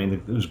loved it. I mean,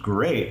 it was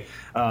great.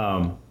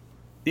 I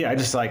was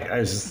just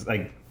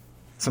like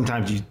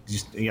sometimes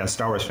you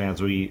Star Wars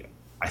fans,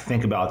 I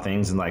think about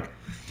things and like,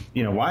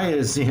 why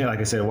is like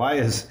I said, why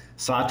is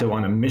Sato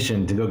on a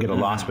mission to go get a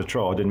lost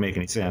patrol? It didn't make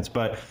any sense.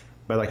 But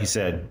like you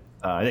said,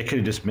 it could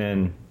have just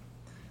been,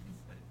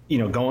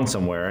 going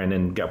somewhere and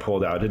then got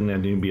pulled out. It didn't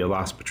have to be a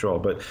lost patrol.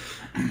 But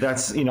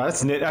that's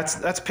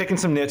that's picking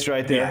some nits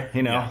right there.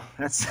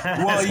 That's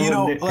well,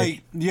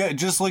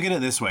 just look at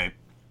it this way.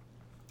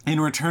 in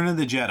Return of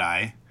the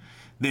Jedi,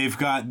 they've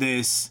got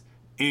this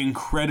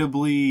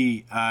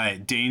incredibly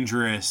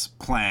dangerous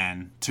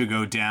plan to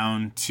go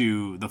down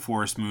to the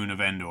forest moon of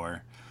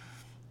Endor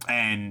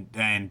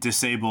and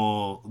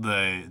disable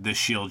the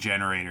shield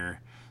generator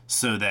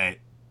so that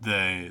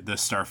the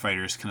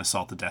starfighters can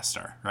assault the Death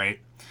Star, right?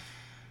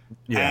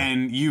 Yeah.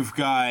 And you've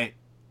got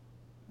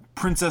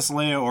Princess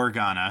Leia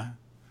Organa,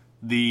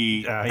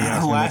 the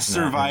last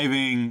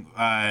surviving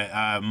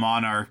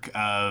monarch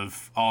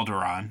of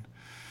Alderaan.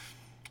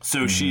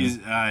 So she's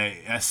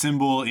a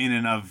symbol in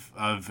and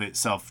of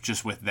itself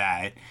just with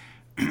that.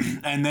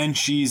 And then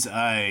she's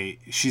a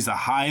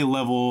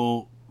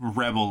high-level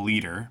rebel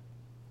leader,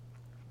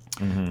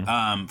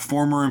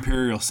 former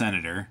Imperial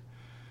senator,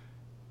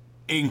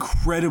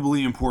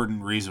 incredibly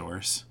important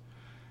resource.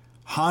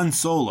 Han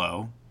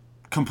Solo,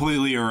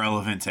 completely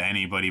irrelevant to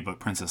anybody but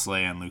Princess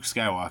Leia and Luke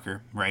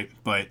Skywalker, right?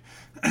 But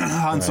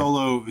Han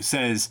Solo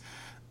says,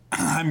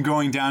 "I'm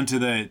going down to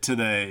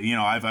the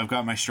I've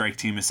got my strike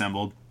team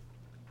assembled,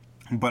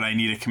 but I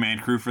need a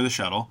command crew for the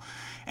shuttle."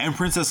 And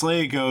Princess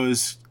Leia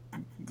goes,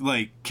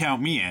 like,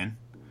 "Count me in."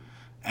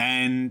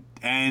 And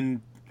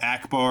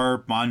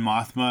Akbar, Mon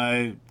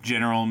Mothma,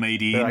 General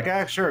Madine. They're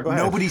like, sure, go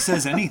ahead. Nobody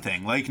says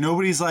anything. Like,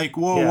 nobody's like,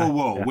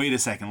 whoa, wait a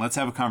second. Let's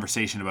have a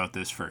conversation about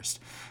this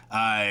first.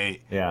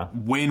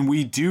 When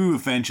we do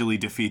eventually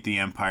defeat the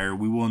Empire,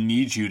 we will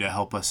need you to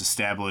help us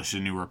establish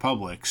a new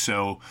republic.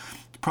 So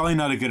it's probably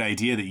not a good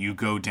idea that you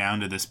go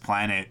down to this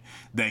planet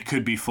that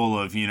could be full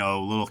of,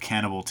 little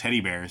cannibal teddy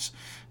bears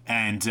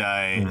and,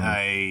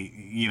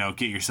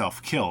 get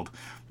yourself killed.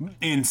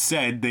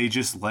 Instead, they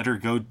just let her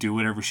go do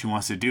whatever she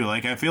wants to do.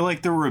 Like, I feel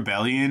like the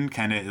rebellion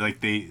kind of, like,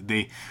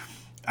 they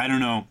I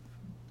don't know,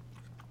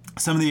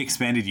 some of the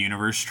expanded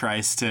universe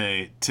tries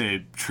to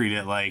treat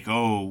it like,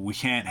 oh, we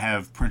can't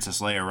have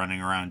Princess Leia running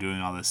around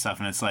doing all this stuff.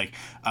 And it's like,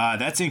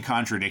 that's in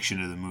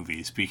contradiction to the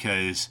movies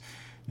because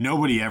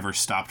nobody ever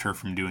stopped her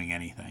from doing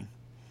anything.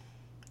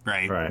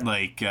 Right?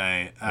 Like,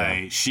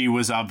 she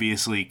was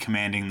obviously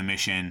commanding the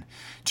mission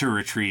to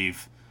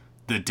retrieve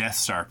the Death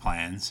Star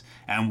plans,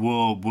 and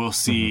we'll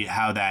see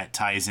how that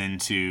ties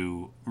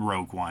into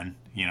Rogue One,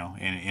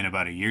 in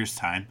about a year's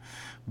time.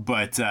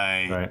 But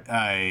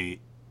I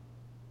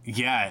she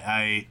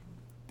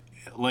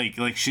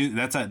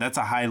that's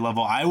a high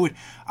level.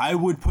 I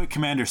would put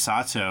Commander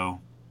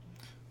Sato.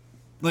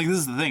 Like, this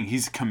is the thing,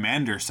 he's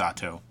Commander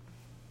Sato.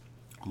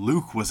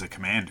 Luke was a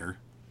commander.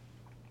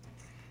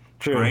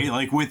 True. Right?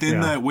 Like, within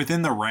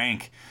the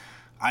rank,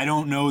 I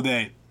don't know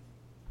that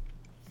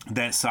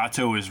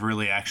Sato is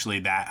really actually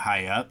that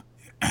high up.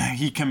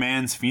 He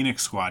commands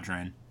Phoenix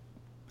Squadron,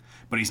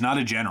 but he's not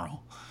a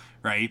general,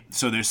 right?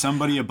 So there's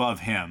somebody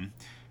above him.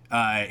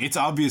 It's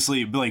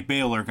obviously, like,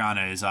 Bail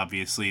Organa is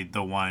obviously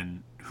the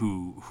one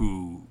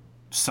who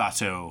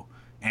Sato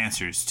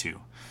answers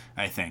to,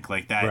 I think.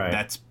 Like,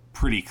 that's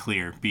pretty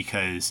clear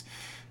because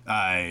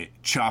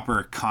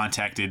Chopper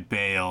contacted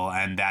Bail,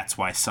 and that's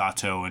why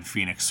Sato and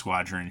Phoenix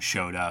Squadron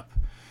showed up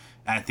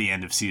at the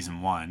end of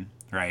season 1,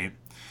 right?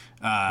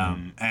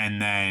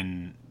 And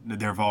then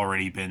there have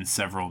already been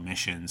several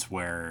missions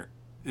where,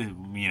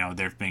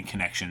 there have been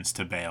connections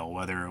to Bail,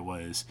 whether it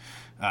was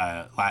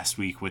last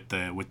week with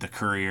the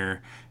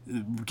courier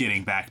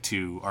getting back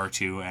to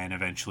R2 and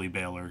eventually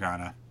Bail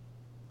Organa.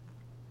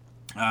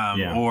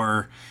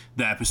 Or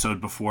the episode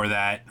before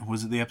that.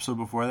 Was it the episode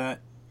before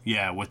that?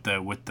 Yeah, with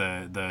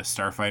the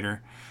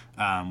starfighter,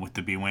 with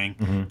the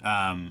B-Wing.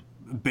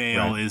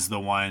 Bail is the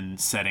one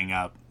setting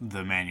up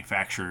the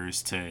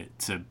manufacturers to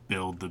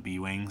build the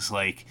B-Wings.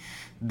 Like,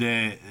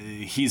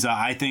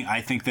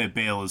 I think that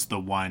Bail is the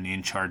one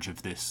in charge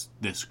of this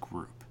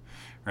group,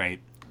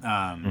 right?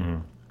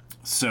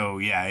 So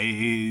yeah,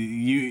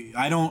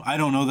 I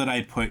don't know that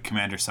I'd put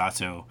Commander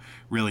Sato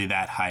really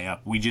that high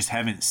up. We just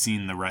haven't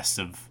seen the rest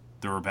of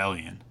the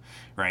rebellion,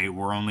 right?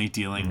 We're only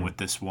dealing with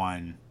this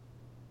one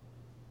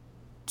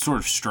sort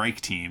of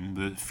strike team,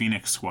 the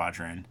Phoenix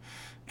Squadron.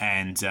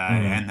 And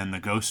then the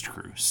Ghost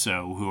Crew,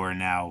 so who are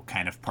now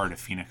kind of part of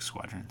Phoenix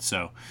Squadron.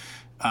 So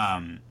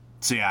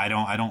yeah,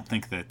 I don't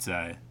think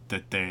that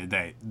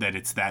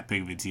it's that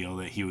big of a deal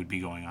that he would be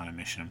going on a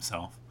mission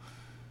himself.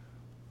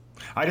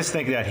 I just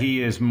think that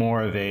he is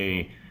more of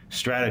a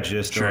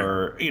strategist,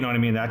 or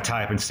that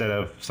type, instead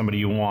of somebody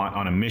you want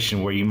on a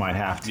mission where you might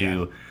have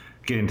to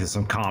get into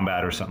some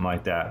combat or something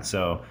like that.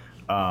 So.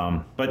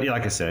 But yeah,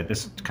 like I said,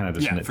 just kind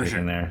of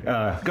nitpicking there.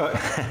 Go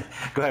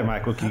ahead,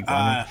 Mike. We'll keep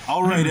going.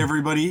 All right,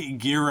 everybody,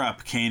 gear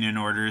up, Kanan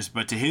orders.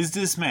 But to his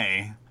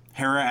dismay,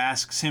 Hera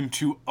asks him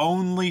to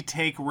only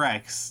take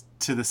Rex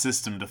to the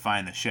system to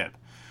find the ship.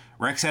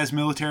 Rex has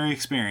military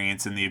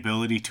experience and the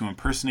ability to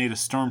impersonate a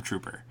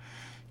stormtrooper.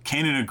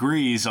 Kanan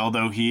agrees,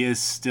 although he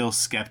is still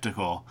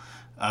skeptical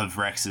of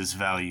Rex's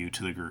value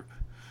to the group.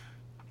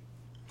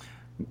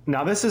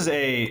 Now, this is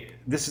a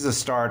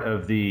start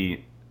of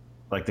the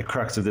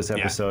crux of this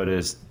episode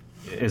is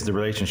the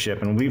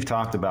relationship, and we've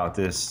talked about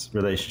this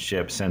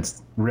relationship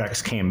since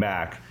Rex came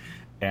back,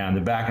 and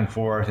the back and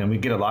forth, and we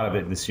get a lot of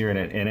it this year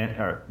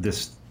or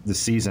this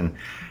season,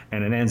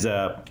 and it ends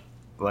up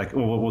like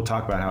we'll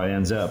talk about how it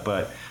ends up,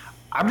 but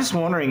I'm just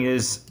wondering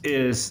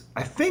is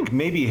I think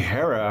maybe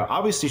Hera,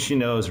 obviously she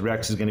knows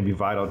Rex is going to be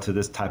vital to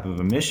this type of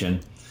a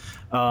mission,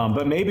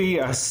 but maybe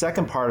a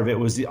second part of it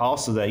was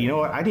also that, you know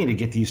what, I need to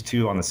get these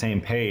two on the same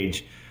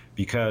page,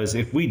 because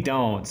if we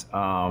don't,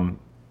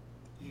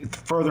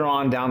 further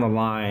on down the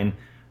line,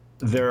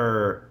 and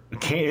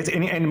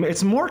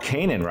it's more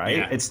Kanan, right?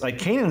 Yeah. It's like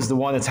Kanan's the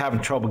one that's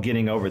having trouble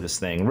getting over this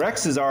thing.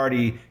 Rex is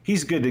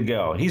he's good to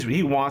go.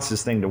 He wants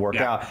this thing to work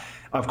out.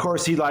 Of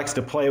course, he likes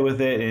to play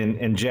with it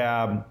and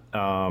jab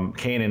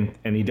Kanan,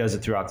 and he does it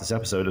throughout this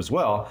episode as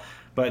well.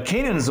 But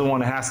Kanan is the one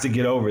that has to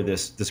get over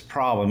this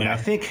problem. And I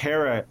think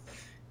Hera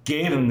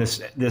gave him this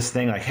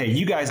thing like, hey,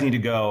 you guys need to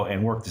go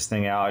and work this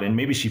thing out. And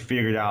maybe she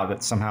figured out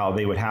that somehow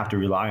they would have to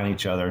rely on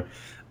each other.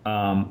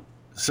 And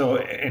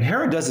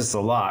Hera does this a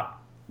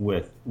lot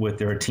with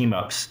their team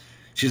ups.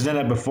 She's done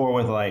that before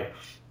with, like,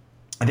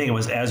 I think it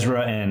was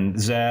Ezra and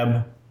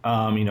Zeb.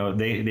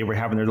 They were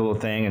having their little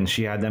thing, and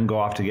she had them go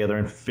off together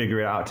and figure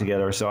it out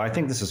together. So I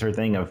think this is her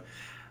thing of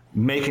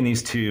making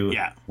these two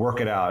work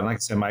it out. And like I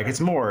said, Mike,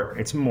 it's more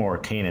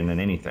Kanan than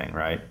anything,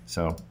 right?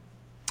 So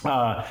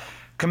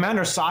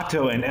Commander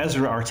Sato and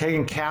Ezra are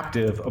taken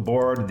captive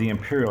aboard the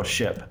Imperial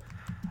ship.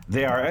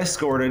 They are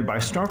escorted by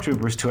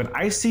stormtroopers to an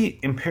icy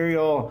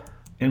Imperial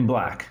in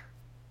black,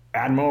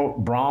 Admiral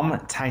Brom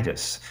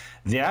Titus.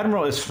 The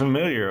Admiral is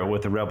familiar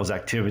with the rebels'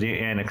 activity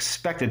and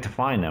expected to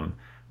find them.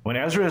 When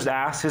Ezra is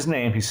asked his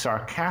name, he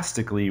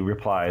sarcastically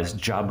replies,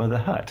 Jabba the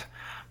Hutt.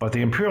 But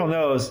the Imperial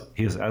knows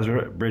he is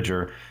Ezra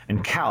Bridger,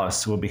 and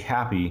Kallus will be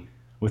happy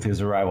with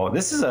his arrival.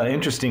 This is an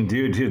interesting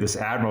dude, too, this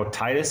Admiral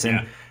Titus.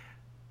 And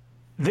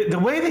the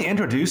way they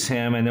introduce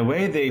him and the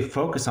way they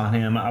focus on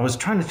him, I was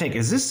trying to think,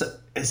 is this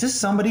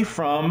somebody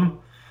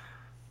from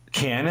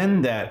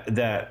canon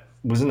that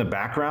was in the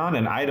background?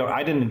 And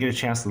I didn't get a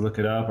chance to look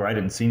it up, or I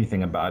didn't see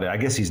anything about it. I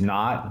guess he's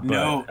not. But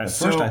no. At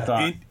first I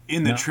thought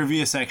in the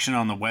trivia section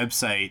on the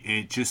website,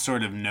 it just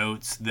sort of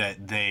notes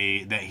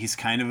that he's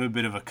kind of a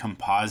bit of a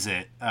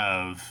composite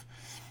of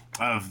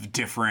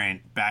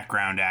different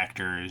background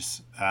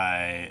actors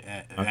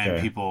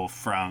and people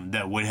from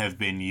that would have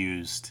been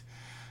used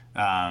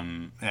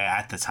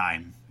at the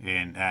time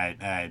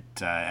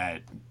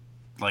at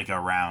like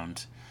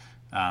around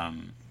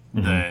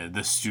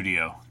the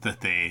studio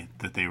that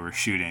they were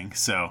shooting.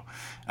 So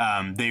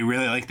they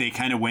really they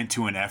kind of went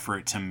to an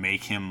effort to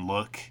make him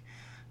look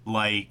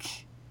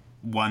like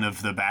one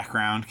of the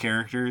background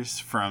characters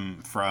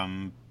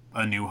from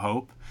A New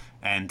Hope,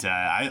 and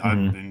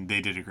and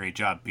they did a great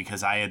job,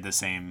 because I had the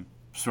same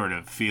sort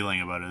of feeling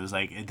about it. It was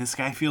like, this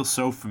guy feels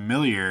so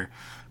familiar,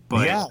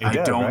 but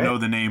I don't know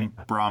the name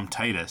Brom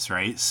Titus,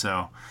 right?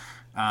 So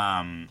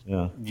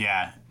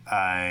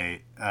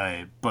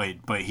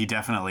but he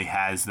definitely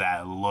has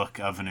that look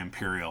of an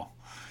Imperial,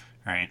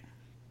 right?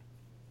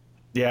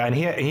 Yeah, and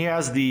he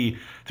has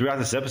throughout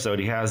this episode,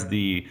 he has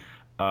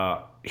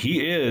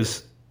he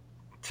is,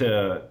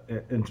 to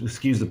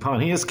excuse the pun,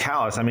 he is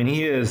callous. I mean,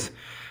 he is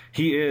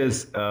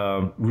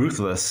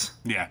ruthless,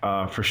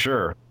 for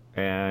sure,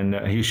 and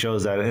he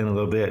shows that in a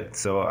little bit.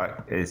 So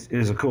it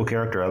is a cool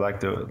character. I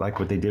like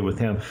what they did with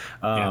him.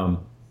 And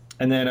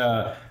then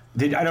I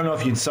don't know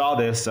if you saw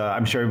this.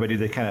 I'm sure everybody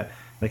they kind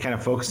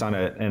of focused on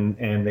it,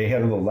 and they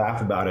had a little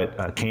laugh about it,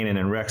 Kanan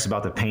and Rex,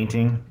 about the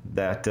painting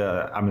that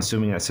I'm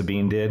assuming that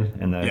Sabine did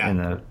in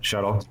the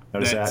shuttle.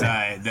 Notice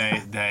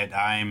that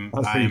I'm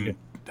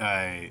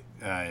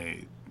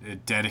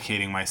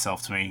dedicating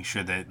myself to making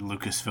sure that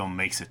Lucasfilm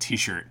makes a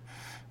T-shirt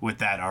with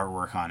that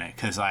artwork on it,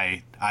 because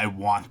I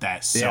want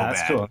that so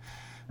bad. Cool.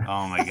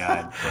 Oh my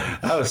god,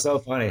 that was so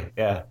funny.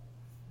 Yeah.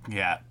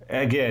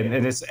 Again,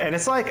 and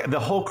it's like the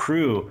whole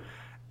crew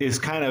is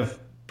kind of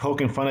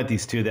poking fun at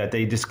these two, that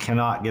they just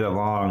cannot get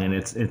along, and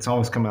it's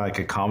almost coming like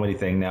a comedy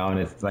thing now, and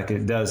it's like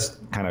it does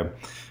kind of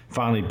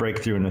finally break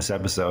through in this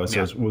episode.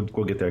 So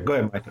we'll get there. Go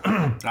ahead,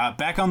 Mike.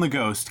 Back on the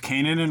Ghost,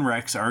 Kanan and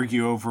Rex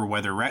argue over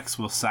whether Rex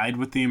will side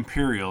with the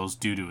Imperials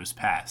due to his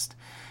past.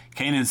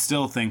 Kanan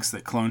still thinks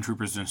that clone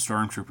troopers and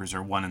stormtroopers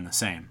are one and the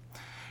same.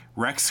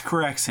 Rex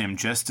corrects him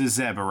just as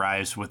Zeb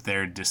arrives with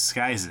their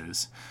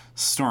disguises,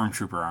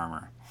 stormtrooper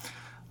armor.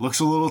 Looks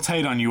a little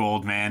tight on you,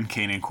 old man,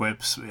 Kanan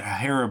quips.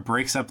 Hera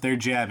breaks up their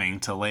jabbing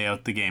to lay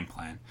out the game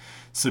plan.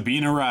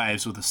 Sabine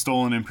arrives with a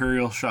stolen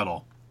Imperial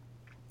shuttle,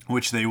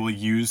 which they will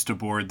use to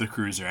board the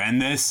cruiser.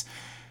 And this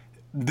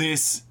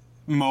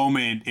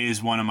moment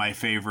is one of my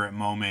favorite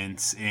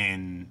moments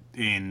in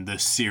the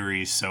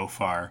series so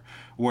far,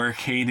 where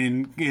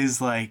Kanan is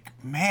like,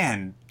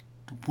 man,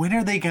 when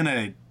are they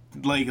gonna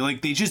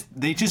like they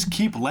just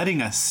keep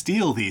letting us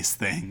steal these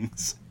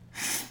things,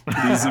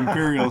 these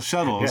Imperial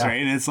shuttles,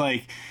 right? And it's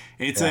like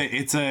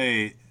that's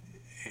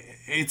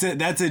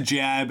a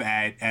jab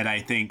at I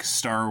think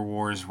Star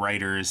Wars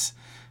writers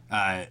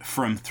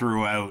from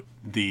throughout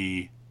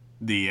the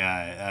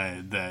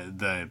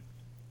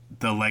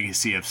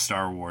legacy of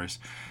Star Wars,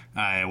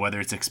 whether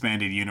it's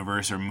expanded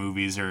universe or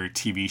movies or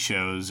TV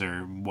shows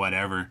or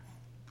whatever.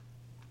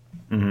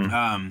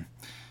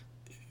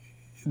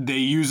 they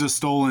use a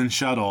stolen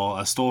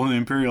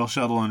Imperial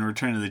shuttle in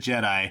Return of the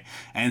Jedi.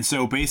 And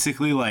so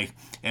basically, like,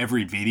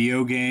 every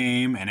video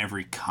game and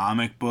every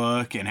comic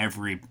book and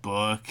every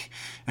book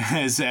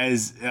has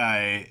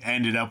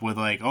ended up with,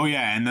 like, oh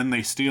yeah, and then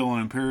they steal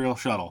an Imperial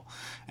shuttle.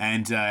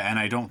 And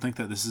I don't think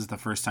that this is the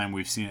first time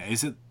we've seen it.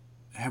 Is it?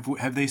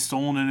 Have they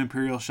stolen an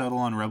Imperial shuttle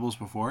on Rebels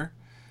before?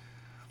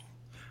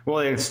 Well,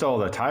 they stole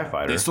the TIE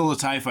Fighter. They stole a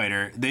TIE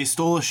Fighter. They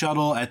stole a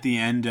shuttle at the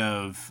end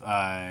of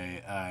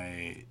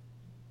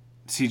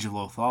Siege of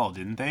Lothal,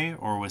 didn't they?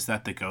 Or was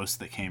that the Ghost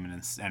that came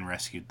in and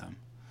rescued them?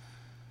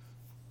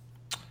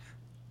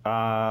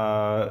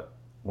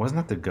 Wasn't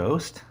that the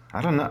Ghost?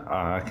 I don't know.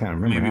 I can't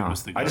remember. Maybe now. It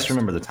was the Ghost. I just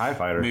remember the TIE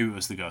Fighter. Maybe it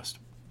was the Ghost.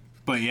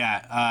 But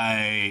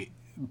yeah,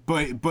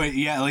 but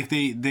yeah, like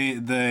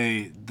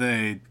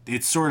the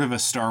it's sort of a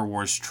Star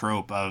Wars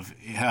trope of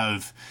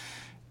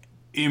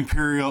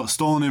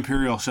stolen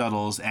Imperial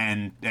shuttles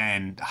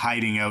and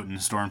hiding out in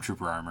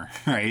stormtrooper armor,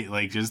 right?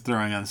 Like just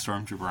throwing on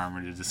stormtrooper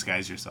armor to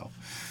disguise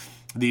yourself.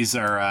 These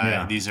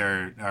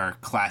are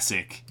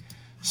classic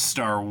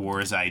Star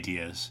Wars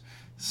ideas.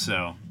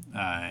 So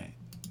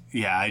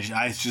yeah,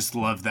 I just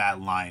love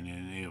that line,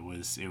 and it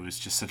was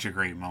just such a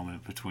great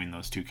moment between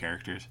those two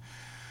characters,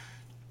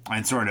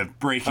 and sort of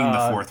breaking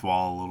the fourth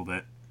wall a little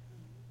bit.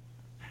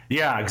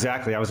 Yeah,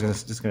 exactly. I was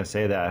just going to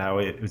say that, how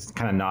it was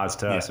kind of nods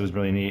to us. It was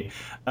really neat.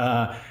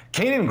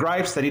 Kanan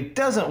gripes that he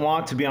doesn't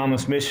want to be on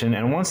this mission,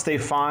 and once they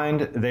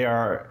find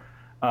their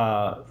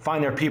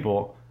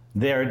people,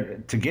 they're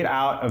to get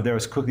out of there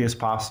as quickly as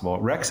possible.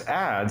 Rex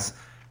adds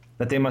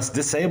that they must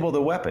disable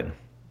the weapon.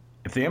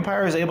 If the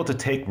Empire is able to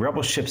take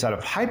Rebel ships out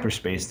of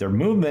hyperspace, their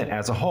movement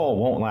as a whole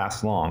won't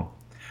last long.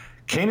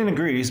 Kanan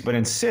agrees, but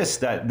insists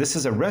that this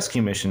is a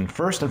rescue mission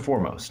first and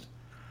foremost.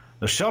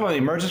 The shuttle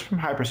emerges from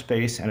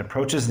hyperspace and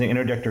approaches the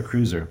interdictor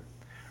cruiser.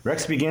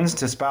 Rex begins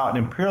to spout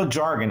Imperial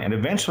jargon and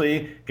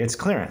eventually gets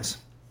clearance.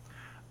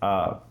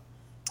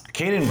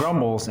 Kanan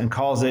grumbles and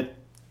calls it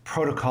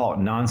protocol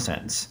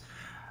nonsense.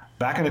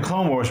 Back in the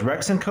Clone Wars,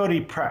 Rex and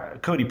Cody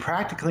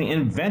practically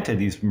invented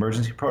these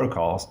emergency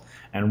protocols,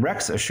 and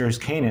Rex assures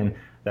Kanan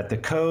that the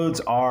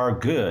codes are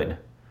good.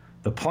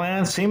 The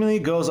plan seemingly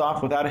goes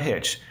off without a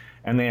hitch,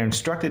 and they are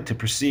instructed to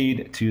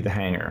proceed to the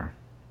hangar.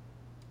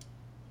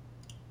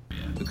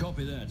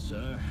 Copy that,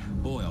 sir.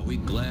 Boy, are we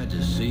glad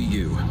to see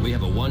you. We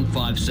have a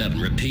 157.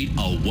 Repeat,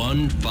 a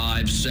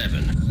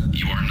 157.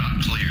 You are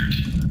not cleared.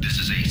 This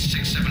is a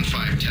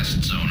 675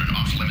 test zone and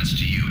off limits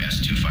to you,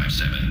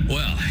 S-257.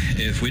 Well,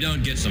 if we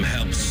don't get some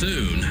help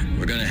soon,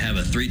 we're gonna have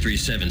a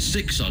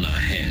 3376 on our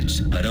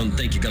hands. I don't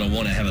think you're gonna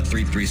want to have a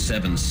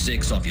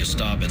 3376 off your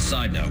starboard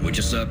side now, would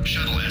you, sir?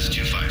 Shuttle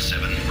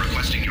S-257,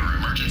 requesting your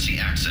emergency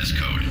access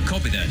code.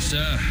 Copy that,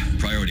 sir.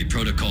 Priority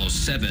Protocol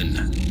 7.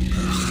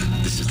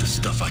 Ugh, this is the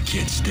stuff I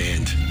can't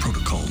stand.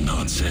 Protocol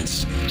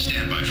nonsense.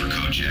 Stand by for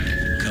code check.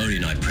 Cody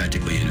and I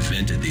practically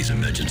invented these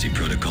emergency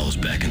protocols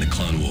back in the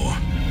Clone War.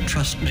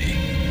 Trust me,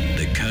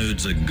 the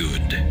codes are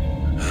good.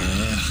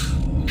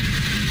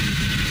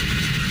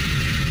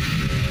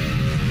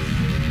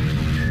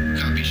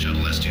 Copy,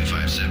 Shuttle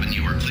S-257.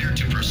 You are cleared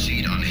to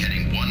proceed on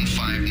heading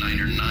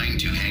 15909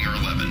 to Hangar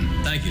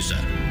 11. Thank you, sir.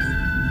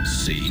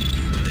 See,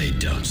 they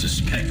don't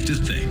suspect a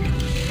thing.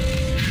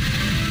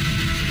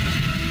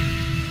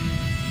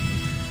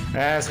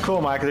 That's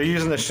cool, Mike. They're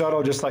using the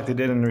shuttle just like they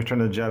did in Return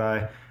of the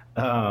Jedi.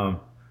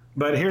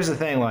 But here's the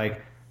thing,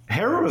 like,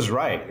 Hera was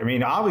right. I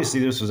mean, obviously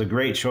this was a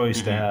great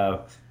choice to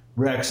have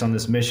Rex on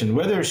this mission.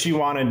 Whether she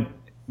wanted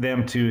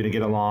them to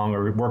get along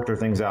or work their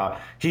things out,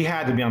 he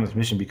had to be on this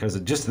mission because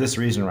of just this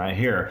reason right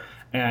here.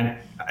 And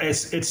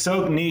it's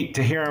so neat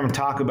to hear him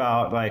talk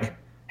about, like,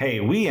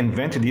 hey, me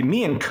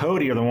and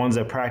Cody are the ones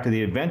that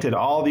practically invented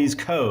all these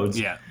codes.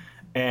 Yeah.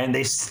 And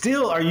they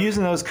still are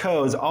using those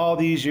codes all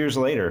these years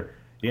later.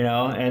 You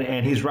know,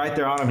 and he's right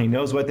there on them. He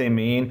knows what they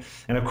mean.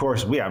 And, of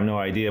course, we have no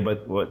idea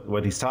but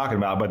what he's talking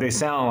about. But they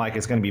sound like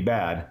it's going to be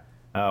bad.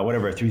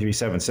 Whatever a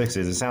 3376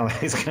 is, it sounds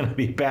like it's going to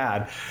be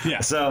bad.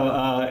 Yeah.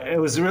 So it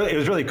was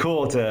really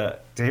cool to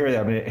hear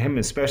that. I mean, him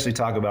especially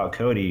talk about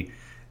Cody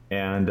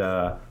and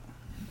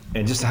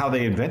just how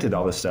they invented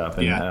all this stuff.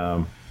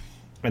 And,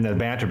 and the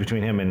banter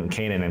between him and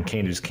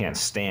Kanan just can't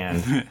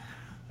stand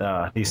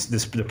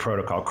the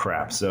protocol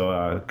crap.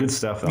 So good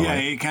stuff. Though, yeah,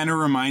 it kind of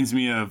reminds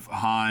me of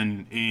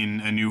Han in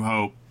A New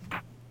Hope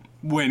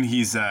when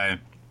he's, we're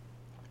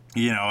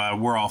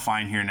all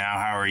fine here now.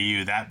 How are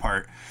you? That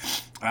part.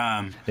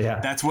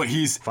 That's what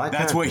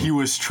he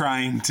was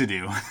trying to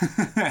do,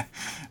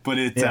 but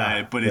it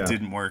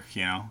didn't work,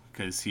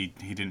 because he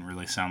didn't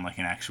really sound like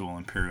an actual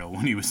Imperial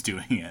when he was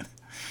doing it.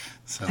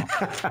 So.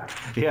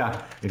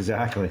 Yeah,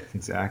 exactly.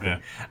 Yeah.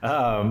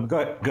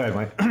 Go ahead,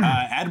 Mike.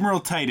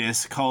 Admiral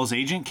Titus calls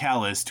Agent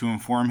Kallus to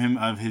inform him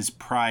of his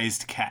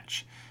prized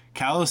catch.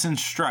 Kallus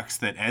instructs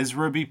that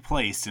Ezra be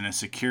placed in a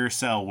secure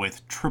cell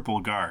with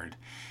triple guard.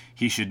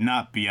 He should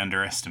not be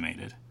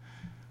underestimated.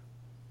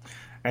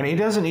 And he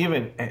doesn't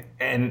even...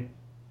 And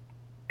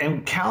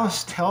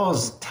Kallus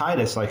tells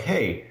Titus, like,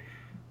 hey,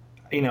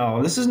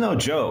 this is no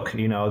joke.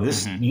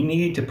 This you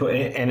need to put...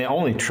 And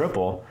only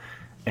triple...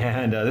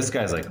 And this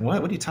guy's like,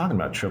 what are you talking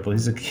about, Triple?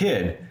 He's a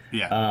kid.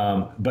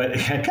 Yeah. But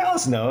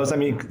Callus knows. I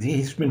mean,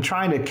 he's been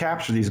trying to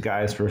capture these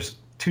guys for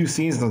 2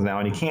 seasons now,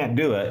 and he can't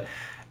do it.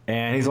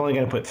 And he's only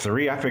going to put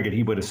 3. I figured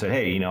he would have said,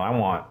 hey, I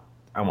want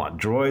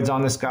droids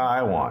on this guy.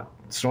 I want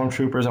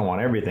stormtroopers. I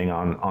want everything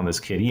on this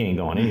kid. He ain't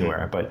going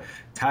anywhere. But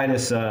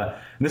Titus,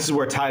 this is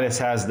where Titus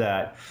has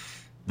that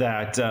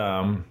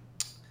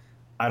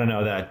I don't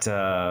know, that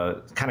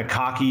kind of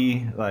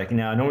cocky, like,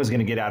 no one's going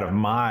to get out of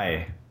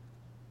my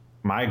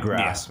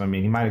grasp. Yeah. I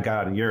mean, he might have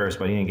got out of yours,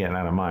 but he ain't getting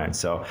out of mine.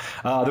 So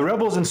the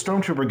Rebels and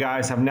Stormtrooper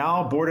guys have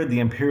now boarded the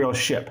Imperial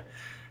ship.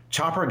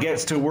 Chopper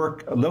gets to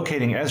work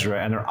locating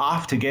Ezra, and they're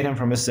off to get him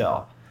from his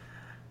cell.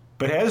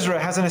 But Ezra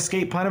has an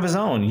escape plan of his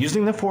own.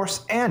 Using the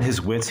Force and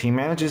his wits, he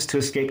manages to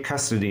escape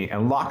custody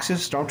and locks his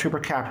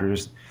Stormtrooper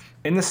captors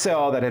in the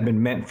cell that had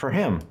been meant for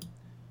him.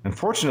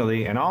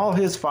 Unfortunately, in all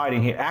his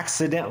fighting, he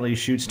accidentally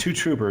shoots 2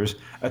 troopers,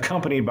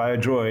 accompanied by a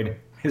droid,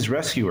 his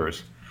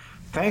rescuers.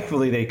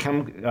 Thankfully, they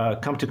come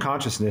to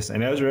consciousness,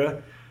 and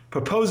Ezra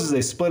proposes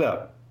they split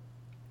up.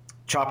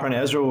 Chopper and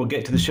Ezra will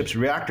get to the ship's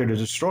reactor to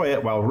destroy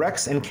it, while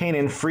Rex and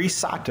Kanan free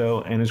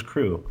Sato and his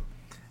crew.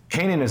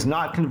 Kanan is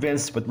not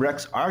convinced, but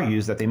Rex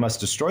argues that they must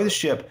destroy the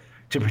ship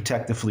to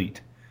protect the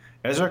fleet.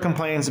 Ezra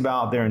complains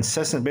about their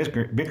incessant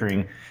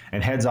bickering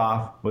and heads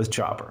off with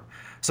Chopper.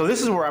 So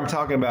this is where I'm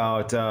talking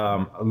about.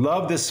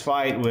 Love this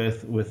fight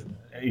with,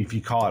 if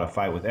you call it a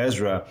fight, with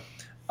Ezra,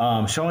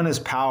 showing his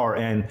power.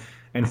 And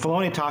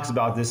Filoni talks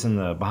about this in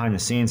the behind the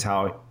scenes,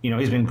 how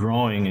he's been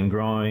growing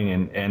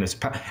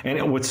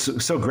and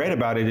what's so great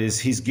about it is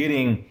he's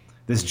getting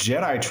this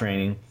Jedi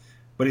training,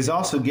 but he's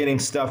also getting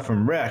stuff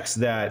from Rex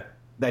that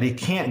he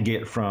can't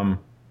get from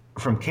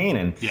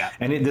Kanan. Yeah.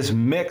 And this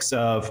mix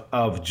of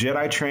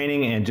Jedi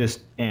training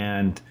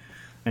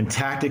and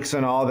tactics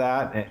and all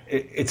that,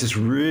 it's just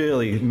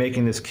really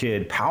making this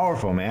kid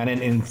powerful, man.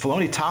 And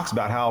Filoni talks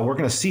about how we're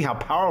going to see how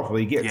powerful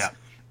he gets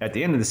at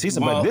the end of the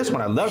season. Well, but this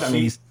one I loved. I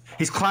mean,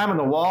 he's climbing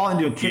the wall and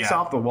doing kicks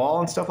off the wall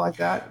and stuff like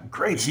that.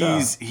 Great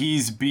stuff.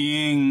 He's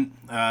being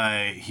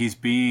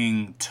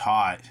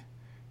taught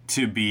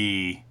to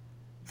be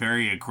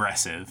very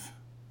aggressive.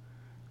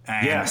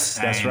 And, yes,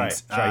 that's right.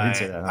 Sorry, I didn't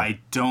say that. Huh? I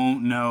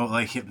don't know,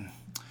 like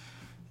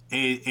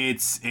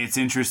it's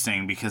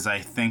interesting because I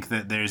think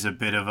that there's a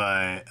bit of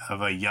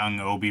a young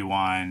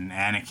Obi-Wan,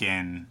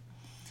 Anakin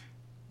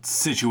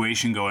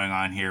situation going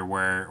on here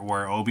where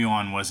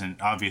Obi-Wan wasn't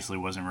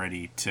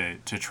ready to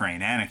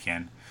train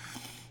Anakin.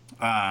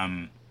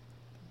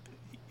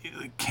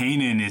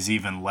 Kanan is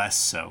even less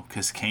so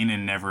because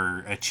Kanan never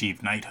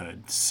achieved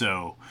knighthood.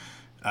 So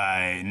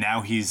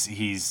now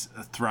he's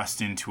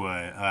thrust into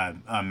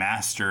a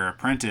master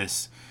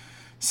apprentice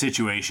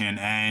situation,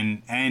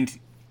 and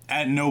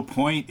at no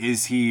point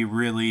is he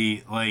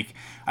really like.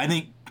 I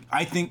think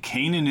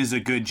Kanan is a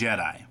good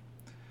Jedi.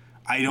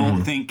 I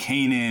don't think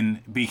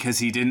Kanan, because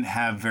he didn't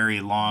have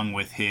very long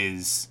with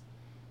his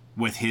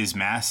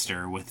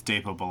master, with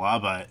Depa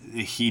Billaba,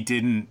 he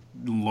didn't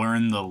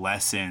learn the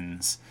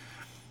lessons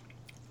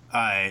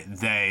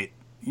that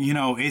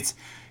it's.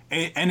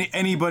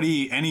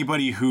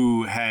 Anybody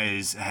who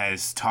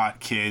has taught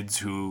kids,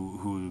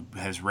 who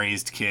has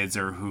raised kids,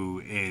 or who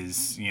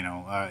is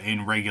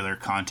in regular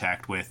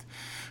contact with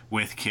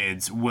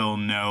kids will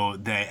know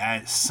that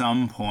at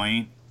some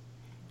point,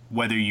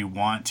 whether you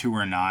want to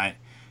or not,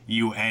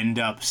 you end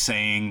up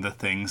saying the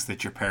things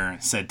that your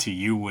parents said to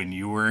you when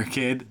you were a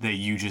kid that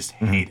you just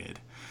hated,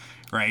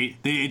 right?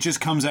 It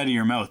just comes out of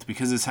your mouth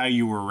because it's how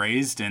you were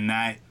raised, and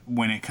that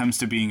when it comes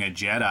to being a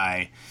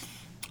Jedi,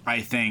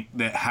 I think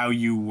that how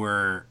you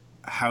were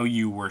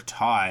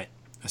taught,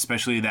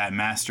 especially that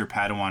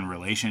master-Padawan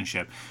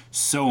relationship,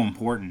 so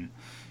important.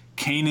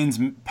 Kanan's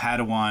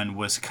Padawan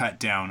was cut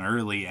down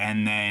early,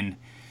 and then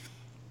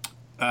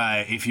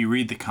if you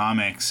read the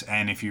comics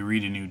and if you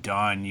read A New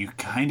Dawn, you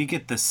kind of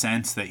get the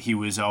sense that he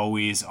was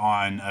always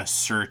on a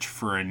search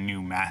for a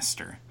new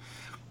master.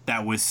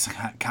 That was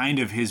kind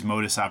of his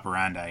modus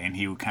operandi, and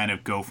he would kind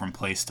of go from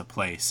place to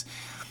place,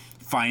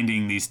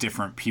 finding these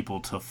different people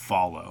to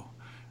follow.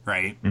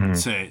 Right,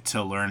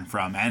 to learn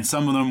from, and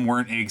some of them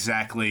weren't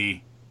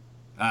exactly.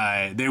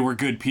 They were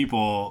good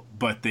people,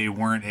 but they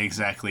weren't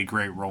exactly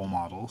great role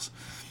models.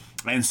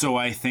 And so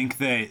I think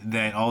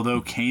that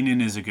although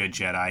Kanan is a good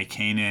Jedi,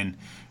 Kanan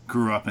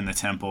grew up in the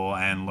temple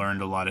and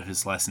learned a lot of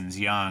his lessons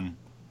young.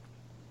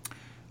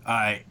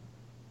 A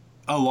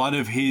lot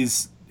of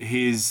his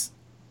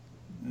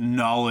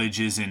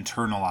knowledge is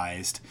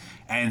internalized,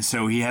 and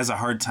so he has a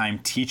hard time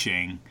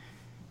teaching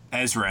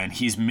Ezra, and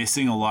he's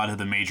missing a lot of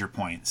the major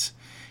points.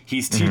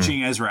 He's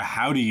teaching Ezra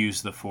how to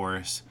use the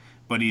Force,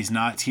 but he's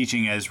not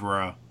teaching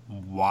Ezra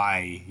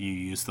why you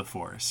use the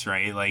Force,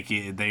 right? Like,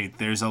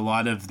 there's a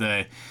lot of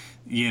the,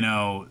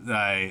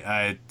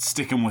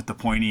 stick him with the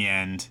pointy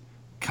end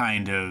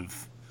kind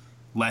of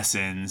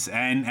lessons,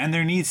 and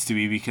there needs to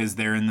be, because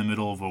they're in the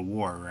middle of a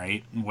war,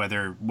 right?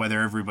 Whether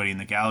everybody in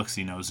the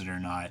galaxy knows it or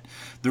not,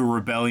 the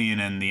Rebellion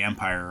and the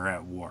Empire are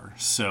at war.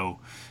 So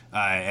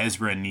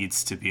Ezra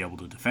needs to be able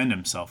to defend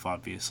himself,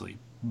 obviously,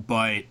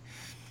 but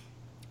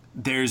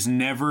there's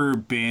never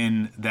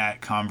been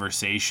that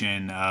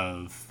conversation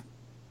of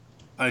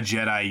a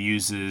Jedi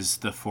uses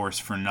the Force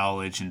for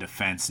knowledge and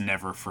defense,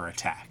 never for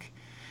attack,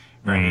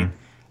 right?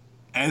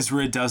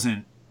 Ezra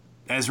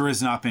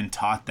has not been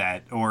taught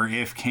that, or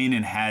if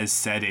Kanan has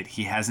said it,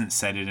 he hasn't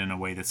said it in a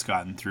way that's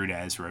gotten through to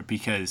Ezra,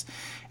 because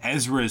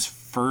Ezra's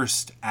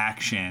first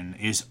action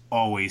is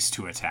always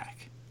to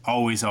attack.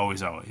 Always,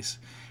 always, always,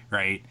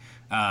 right?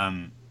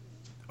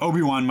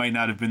 Obi-Wan might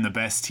not have been the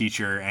best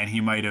teacher, and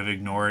he might have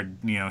ignored,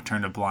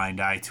 turned a blind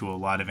eye to a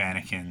lot of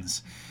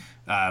Anakin's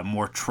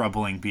more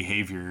troubling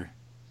behavioral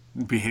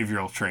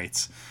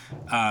traits.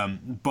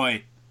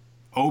 But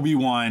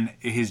Obi-Wan,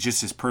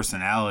 his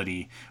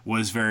personality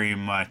was very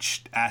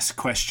much ask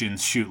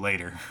questions, shoot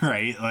later,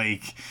 right?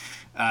 Like,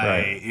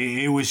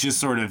 it was just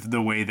sort of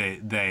the way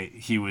that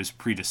he was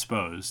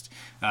predisposed,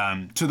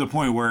 to the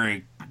point where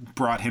it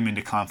brought him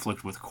into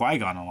conflict with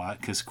Qui-Gon a lot,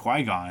 because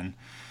Qui-Gon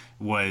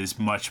was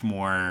much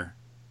more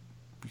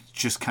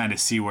just kind of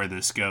see where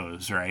this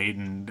goes, right?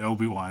 And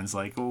Obi-Wan's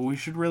like, well, we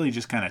should really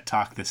just kind of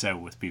talk this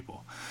out with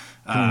people.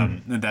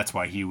 And that's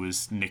why he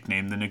was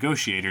nicknamed the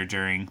Negotiator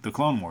during the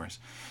Clone Wars.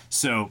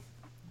 So,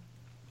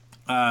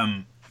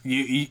 I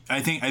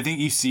think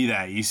you see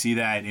that. You see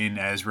that in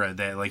Ezra,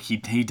 that like he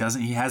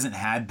hasn't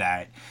had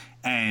that,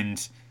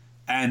 and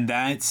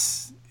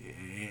that's,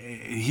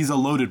 he's a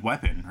loaded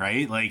weapon,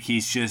 right? Like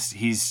he's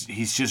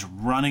just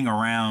running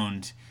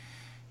around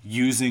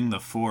using the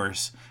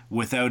Force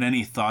without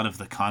any thought of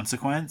the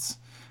consequence,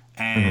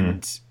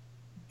 and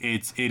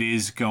it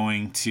is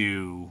going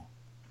to,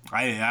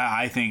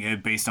 I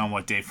think, based on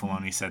what Dave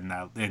Filoni said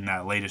in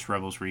that latest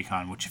Rebels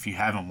Recon, which if you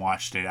haven't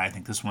watched it, I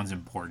think this one's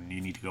important.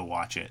 You need to go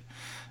watch it.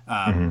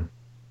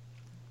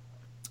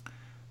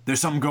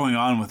 There's something going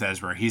on with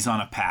Ezra. He's on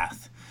a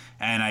path,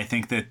 and I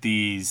think that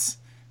these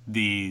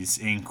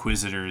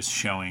Inquisitors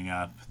showing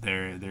up,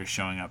 they're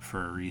showing up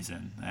for a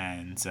reason,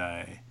 and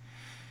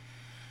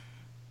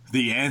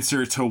the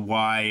answer to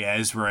why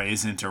Ezra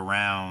isn't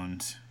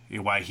around,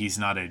 why he's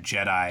not a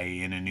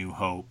Jedi in A New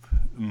Hope,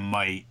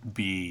 might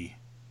be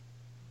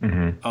a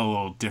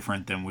little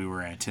different than we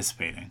were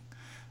anticipating.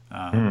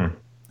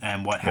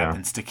 And what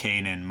happens to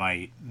Kanan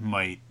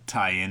might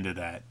tie into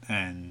that.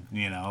 And,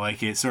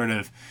 like it sort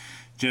of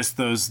just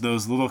those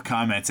little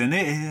comments. And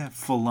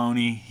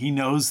Filoni, he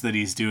knows that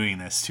he's doing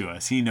this to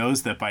us. He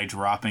knows that by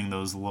dropping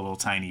those little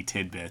tiny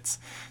tidbits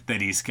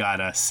that he's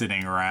got us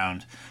sitting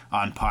around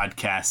on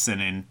podcasts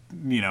and in,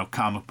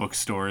 comic book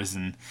stores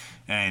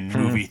and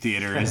movie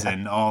theaters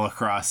and all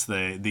across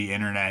the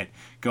internet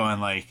going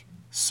like,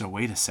 so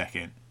wait a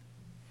second.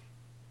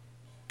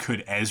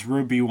 Could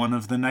Ezra be one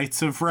of the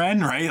Knights of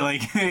Ren, right?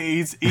 Like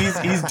he's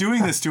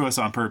doing this to us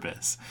on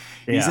purpose.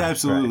 He's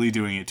absolutely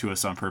doing it to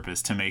us on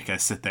purpose to make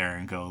us sit there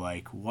and go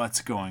like, what's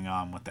going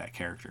on with that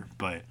character?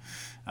 But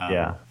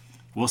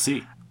we'll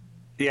see.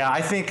 Yeah,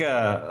 I think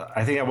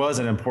that was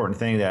an important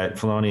thing that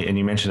Filoni, and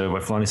you mentioned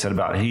what Filoni said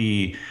about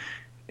he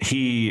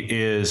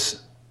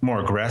is more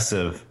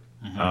aggressive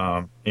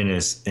in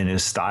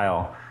his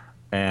style,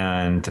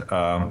 and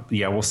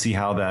we'll see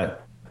how that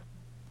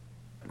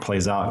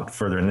plays out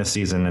further in this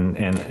season and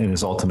in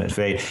his ultimate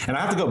fate. And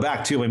I have to go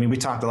back too. I mean, we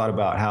talked a lot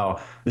about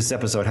how this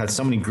episode had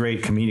so many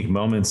great comedic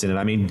moments in it.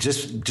 I mean,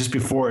 just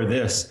before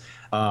this,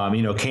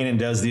 Kanan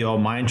does the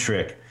old mind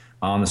trick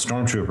on the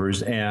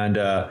stormtroopers, and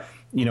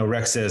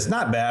Rex says,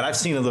 "Not bad. I've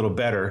seen a little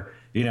better."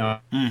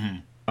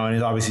 And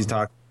he's obviously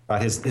talking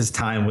about his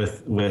time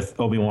with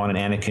Obi-Wan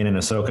and Anakin and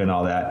Ahsoka and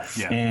all that.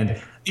 Yeah.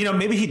 And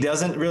maybe he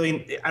doesn't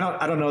really.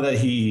 I don't know that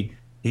he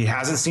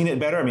hasn't seen it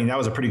better. I mean, that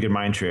was a pretty good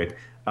mind trick.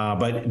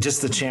 But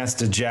just the chance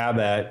to jab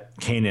at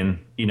Kanan,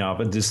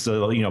 but just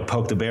to,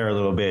 poke the bear a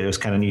little bit. It was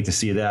kind of neat to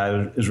see that.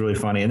 It was really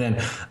funny. And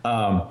then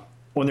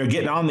when they're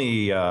getting on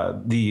the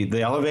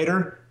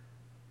elevator,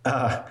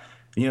 the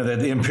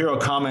Imperial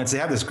comments, they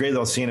have this great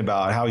little scene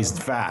about how he's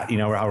fat,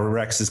 how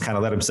Rex has kind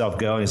of let himself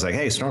go. And he's like,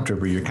 hey,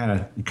 Stormtrooper, you're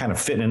kind of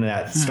fitting into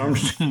that storm.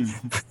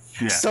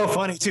 So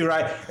funny too,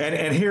 right?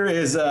 And here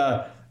is,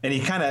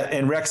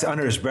 and Rex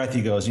under his breath,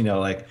 he goes,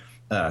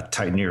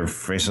 tighten your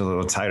face a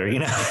little tighter,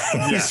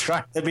 He's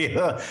trying to be,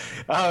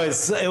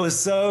 it was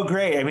so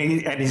great. I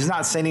mean, and he's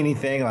not saying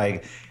anything,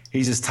 like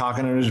he's just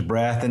talking under his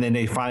breath. And then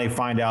they finally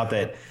find out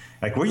that,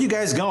 like, where are you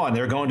guys going?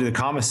 They're going to the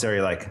commissary.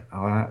 Like,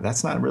 oh,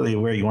 that's not really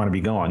where you want to be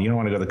going. You don't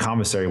want to go to the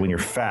commissary when you're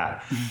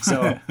fat.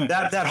 So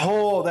that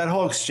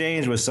whole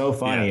exchange was so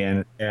funny,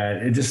 and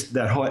it just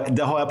the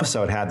whole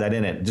episode had that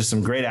in it. Just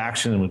some great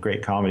action and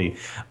great comedy.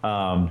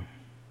 And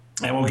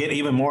we'll get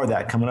even more of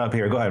that coming up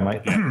here. Go ahead,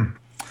 Mike.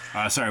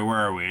 Sorry, where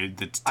are we?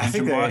 The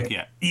detention block?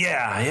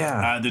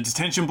 Yeah. The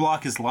detention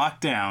block is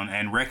locked down,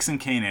 and Rex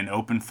and Kanan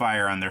open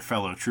fire on their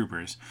fellow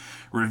troopers,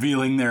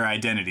 revealing their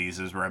identities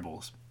as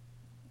rebels.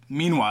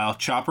 Meanwhile,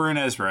 Chopper and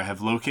Ezra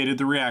have located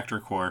the reactor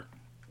core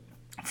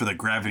for the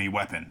gravity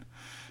weapon.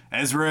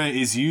 Ezra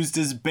is used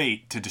as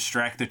bait to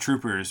distract the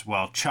troopers,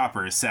 while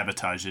Chopper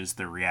sabotages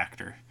the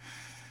reactor.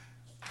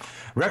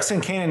 Rex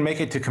and Kanan make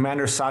it to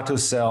Commander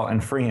Sato's cell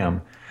and free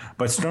him,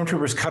 but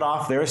stormtroopers cut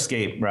off their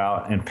escape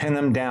route and pin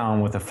them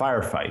down with a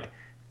firefight.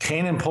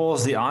 Kanan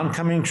pulls the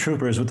oncoming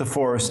troopers with the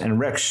Force, and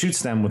Rex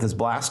shoots them with his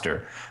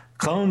blaster.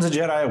 Clones and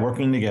Jedi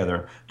working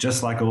together,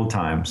 just like old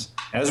times.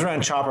 Ezra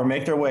and Chopper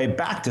make their way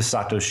back to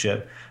Sato's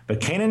ship,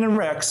 but Kanan and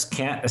Rex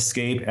can't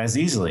escape as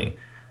easily.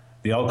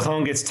 The old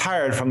clone gets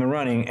tired from the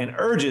running and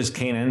urges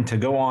Kanan to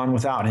go on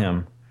without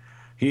him.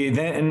 He's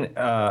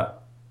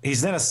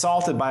then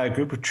assaulted by a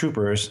group of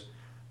troopers,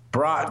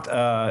 brought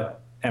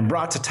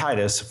to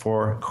Titus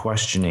for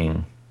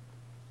questioning.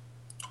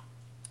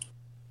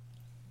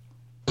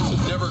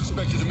 Never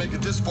expected to make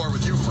it this far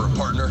with you for a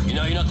partner. You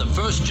know, you're not the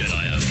first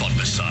Jedi I've fought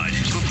beside.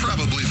 But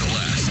probably the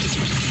last.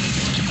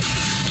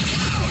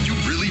 Wow, you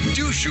really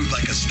do shoot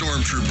like a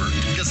stormtrooper.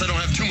 Guess I don't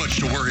have too much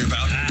to worry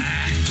about.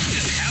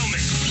 This helmet.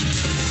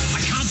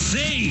 I can't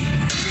see.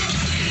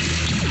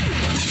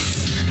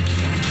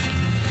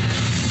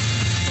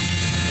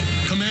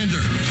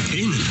 Commander.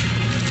 Kanan.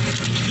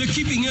 They're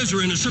keeping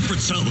Ezra in a separate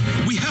cell.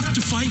 We have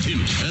to find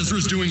him.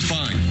 Ezra's doing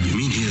fine. You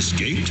mean he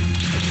escaped?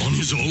 On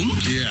his own?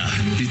 Yeah,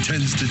 he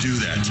tends to do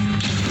that.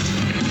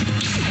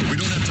 We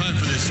don't have time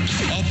for this.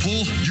 I'll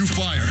pull, you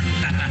fire.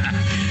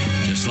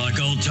 Just like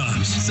old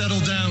times.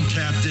 Settle down,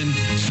 Captain.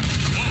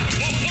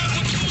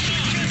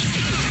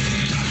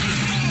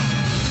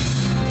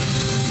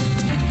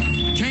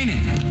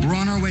 Kanan, we're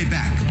on our way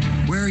back.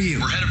 Where are you?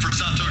 We're headed for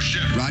Sato's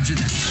ship. Roger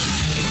that.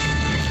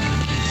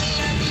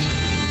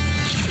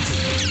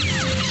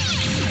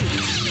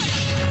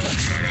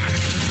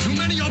 Too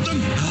many of them?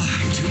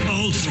 Too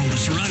old for all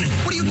this running.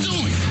 What are you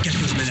doing? Get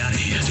those men out of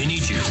here. They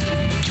need you.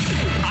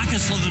 I can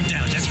slow them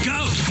down. Let's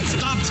go.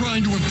 Stop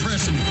trying to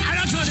impress me. I'm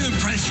not trying to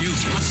impress you.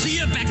 I'll see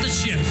you back at the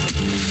ship.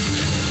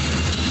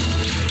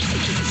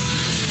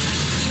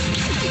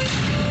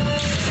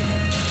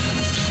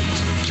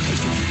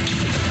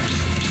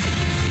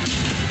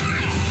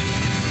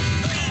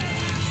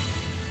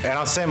 And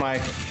I'll say,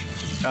 Mike,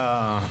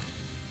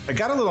 I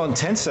got a little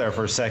intense there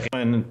for a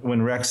second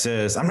when Rex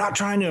says, "I'm not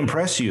trying to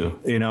impress you,"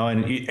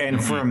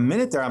 and for a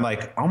minute there, I'm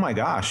like, "Oh my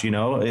gosh,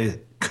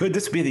 could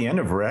this be the end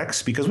of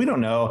Rex?" Because we don't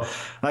know,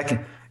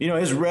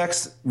 is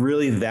Rex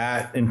really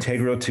that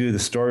integral to the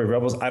story of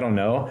Rebels? I don't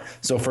know.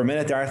 So for a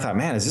minute there, I thought,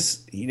 man,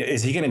 is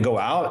he going to go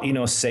out,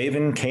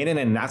 saving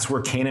Kanan, and that's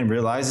where Kanan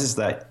realizes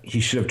that he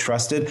should have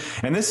trusted.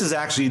 And this is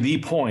actually the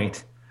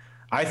point,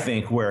 I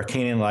think, where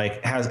Kanan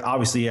has a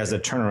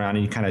turnaround,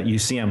 and you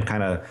see him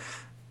kind of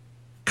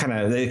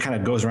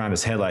goes around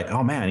his head like,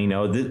 oh man,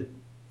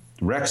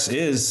 Rex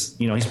is,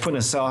 he's putting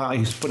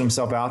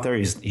himself out there.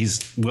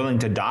 He's willing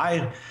to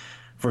die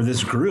for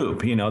this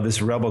group,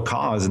 this rebel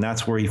cause, and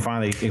that's where it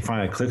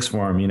finally clicks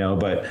for him,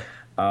 But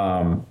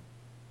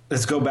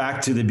let's go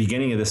back to the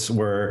beginning of this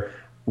where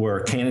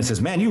Kanan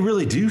says, "Man, you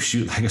really do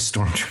shoot like a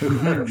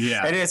stormtrooper."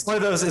 Yeah, and it's one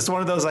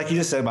of those, like you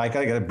just said, Mike.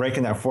 I got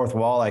breaking that fourth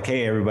wall. Like,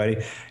 hey, everybody,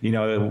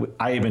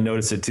 I even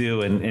noticed it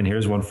too, and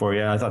here's one for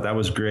you. I thought that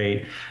was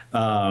great.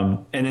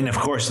 And then of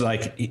course,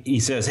 like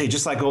he says, "Hey,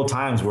 just like old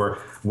times where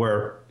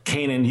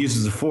Kanan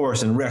uses the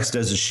Force and Rex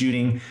does the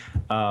shooting."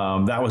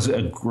 That was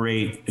a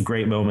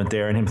great moment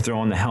there, and him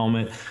throwing the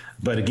helmet.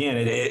 But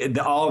again,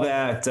 all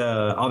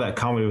that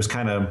comedy was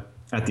kind of,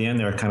 at the end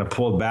there, kind of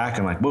pulled back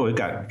and like, whoa, it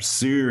got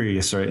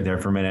serious right there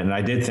for a minute. And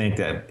I did think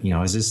that,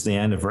 is this the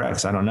end of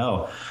Rex? I don't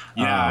know.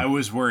 Yeah, I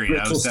was worried.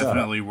 I was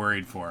definitely stuff.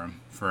 Worried for him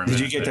for a minute.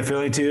 Did you get there. the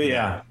feeling too?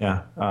 Yeah.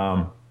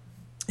 I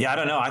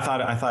don't know. I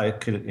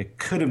thought it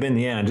could have been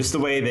the end. Just the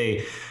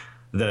way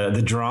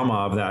the drama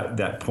of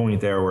that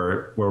point there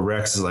where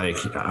Rex is like,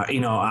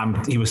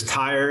 he was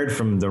tired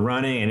from the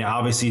running, and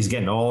obviously he's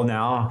getting old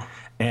now.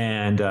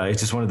 And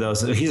it's just one of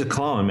those. He's a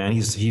clone, man.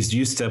 He's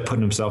used to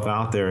putting himself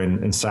out there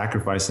and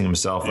sacrificing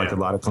himself like a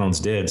lot of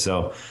clones did.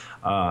 So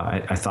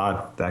I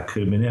thought that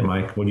could have been it,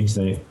 Mike. What do you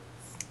think?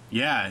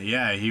 Yeah.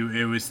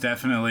 It was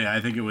definitely.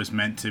 I think it was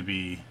meant to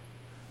be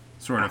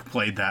sort of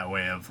played that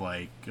way of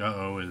like,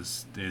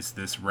 is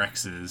this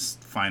Rex's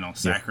final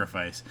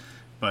sacrifice?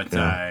 But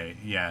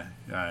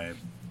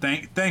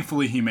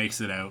thankfully he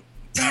makes it out.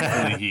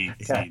 Thankfully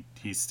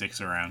he sticks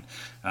around.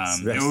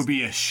 It would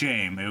be a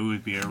shame. It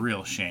would be a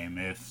real shame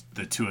if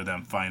the two of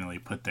them finally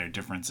put their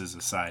differences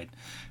aside,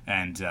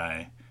 and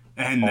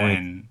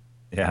then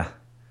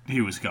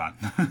he was gone.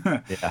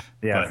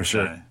 But, for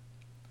sure.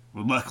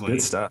 Luckily,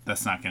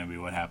 that's not going to be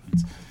what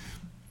happens.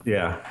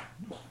 Yeah.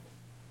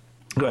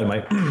 Go ahead,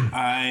 Mike.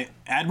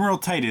 Admiral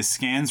Titus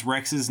scans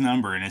Rex's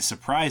number and is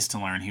surprised to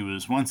learn he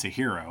was once a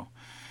hero.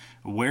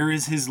 Where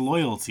is his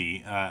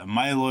loyalty?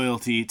 My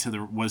loyalty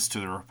was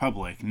to the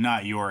Republic,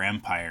 not your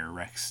empire,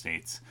 Rex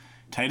states.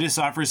 Titus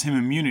offers him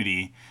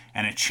immunity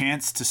and a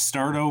chance to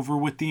start over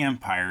with the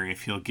Empire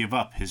if he'll give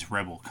up his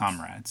rebel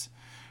comrades.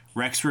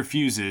 Rex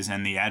refuses,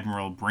 and the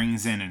Admiral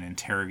brings in an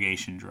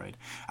interrogation droid.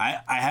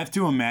 I have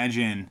to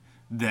imagine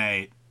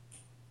that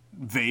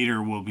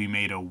Vader will be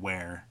made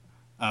aware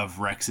of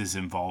Rex's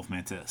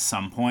involvement at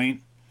some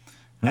point,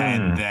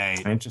 and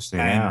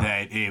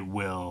that it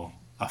will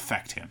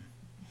affect him.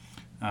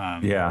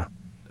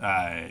 I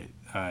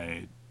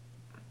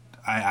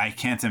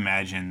can't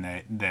imagine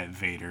that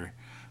Vader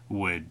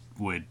would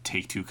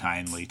take too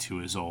kindly to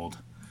his old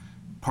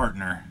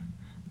partner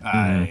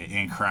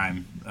in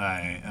crime,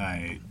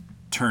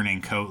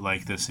 turning coat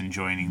like this and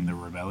joining the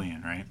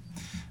rebellion, right?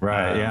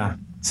 Right, yeah.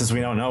 Since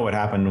we don't know what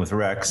happened with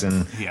Rex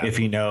and if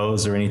he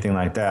knows or anything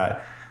like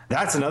that.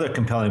 That's another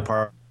compelling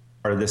part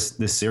of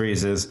this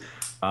series is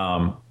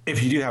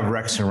if you do have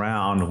Rex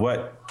around,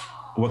 what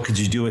could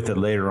you do with it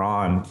later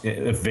on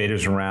if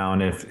Vader's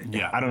around?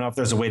 I don't know if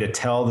there's a way to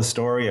tell the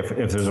story, if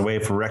there's a way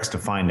for Rex to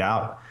find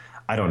out.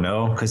 I don't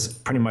know, because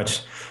pretty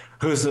much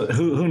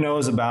who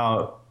knows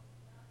about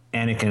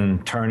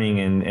Anakin turning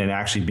and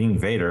actually being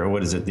Vader?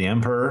 What is it, the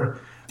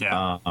Emperor?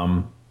 Yeah.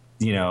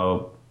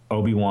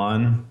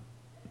 Obi-Wan,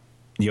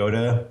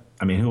 Yoda.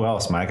 I mean, who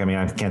else, Mike? I mean,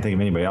 I can't think of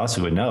anybody else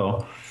who would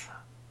know.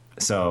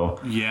 So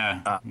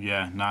not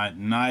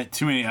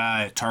too many.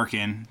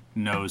 Tarkin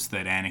knows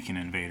that Anakin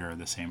and Vader are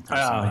the same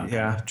person.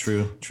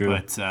 True.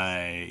 But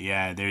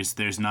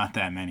there's not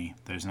that many.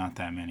 There's not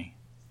that many.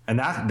 And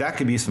that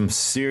could be some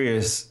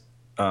serious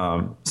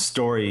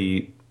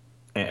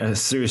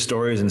serious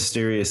stories and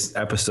serious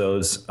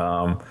episodes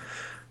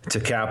to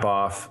cap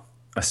off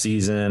a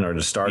season or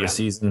to start a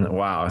season.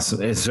 Wow,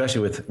 especially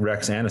with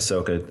Rex and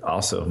Ahsoka.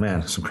 Also,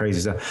 man, some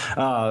crazy stuff.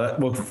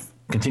 We'll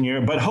continue,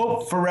 but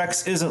hope for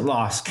Rex isn't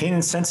lost.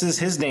 Kanan senses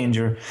his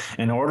danger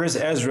and orders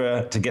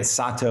Ezra to get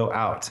Sato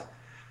out.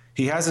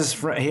 He has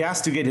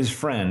to get his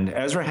friend.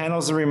 Ezra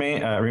handles the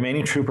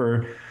remaining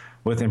trooper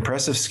with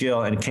impressive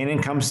skill, and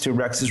Kanan comes to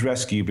Rex's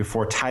rescue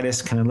before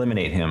Titus can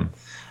eliminate him.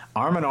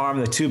 Arm in arm,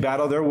 the two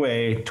battle their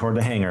way toward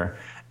the hangar.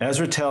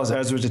 Ezra tells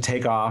Ezra to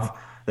take off.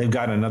 They've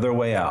got another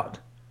way out.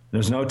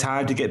 There's no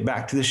time to get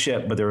back to the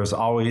ship, but there was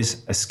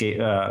always escape.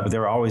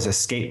 There were always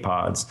escape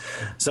pods.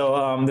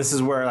 So this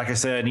is where, like I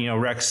said,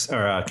 Rex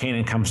or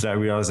Kanan comes to that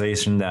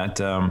realization that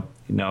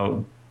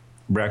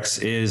Rex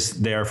is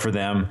there for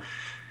them.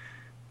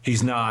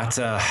 He's not.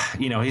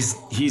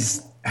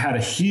 He's had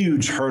a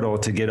huge hurdle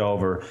to get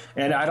over,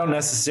 and I don't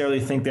necessarily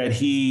think that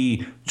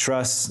he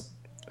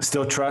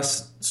still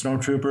trusts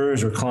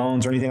stormtroopers or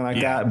clones or anything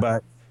like that.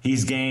 But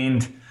he's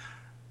gained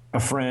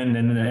a friend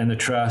and the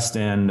trust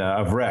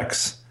of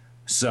Rex.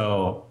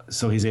 So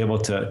he's able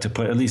to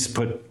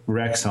put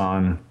Rex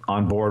on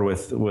board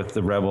with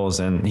the rebels,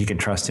 and he can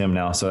trust him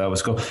now. So that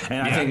was cool.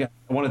 And I think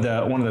one of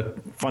the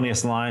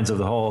funniest lines of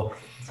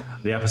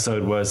the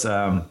episode was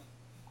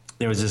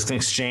there was this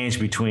exchange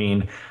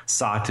between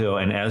Sato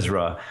and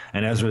Ezra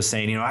was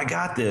saying, I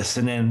got this,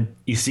 and then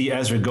you see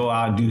Ezra go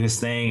out and do his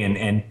thing,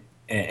 and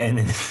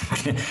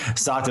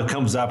Sato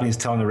comes up and he's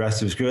telling the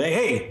rest of his crew,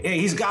 hey,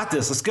 he's got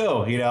this. Let's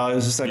go. It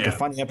was just like a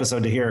funny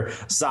episode to hear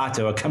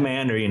Sato, a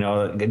commander,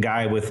 a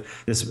guy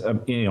with this,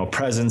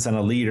 presence and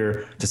a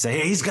leader, to say,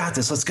 hey, he's got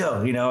this. Let's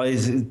go.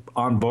 He's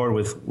on board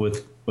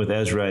with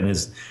Ezra and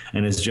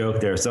his joke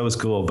there. So that was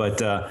cool.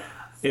 But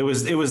it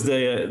was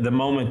the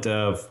moment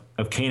of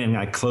Kanan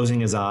like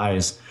closing his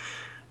eyes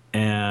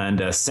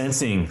and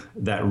sensing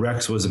that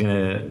Rex was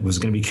gonna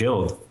be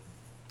killed,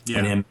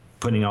 and him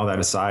putting all that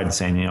aside and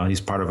saying,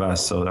 he's part of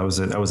us. So that was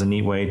a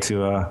neat way to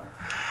go.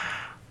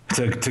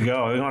 We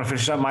want to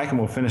finish up, Mike, and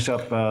we'll finish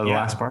up the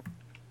last part.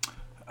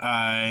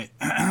 The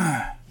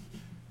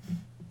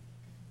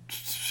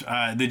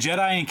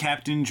Jedi and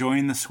Captain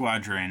join the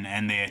squadron,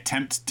 and they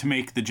attempt to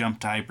make the jump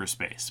to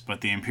hyperspace,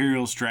 but the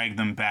Imperials drag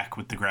them back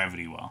with the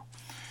gravity well.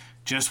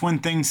 Just when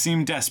things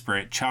seem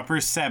desperate,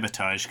 Chopper's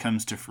sabotage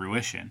comes to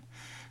fruition.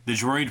 The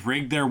droid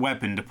rigged their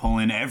weapon to pull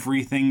in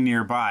everything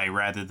nearby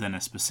rather than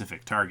a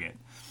specific target.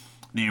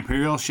 The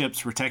Imperial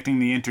ships protecting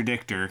the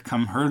interdictor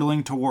come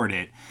hurtling toward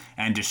it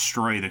and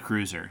destroy the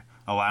cruiser,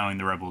 allowing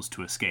the rebels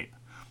to escape.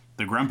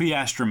 The grumpy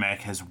astromech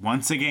has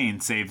once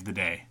again saved the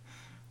day.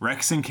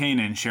 Rex and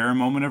Kanan share a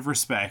moment of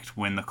respect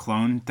when the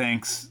clone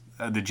thanks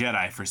the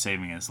Jedi for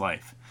saving his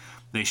life.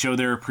 They show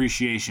their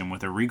appreciation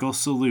with a regal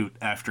salute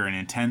after an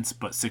intense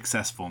but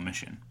successful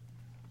mission.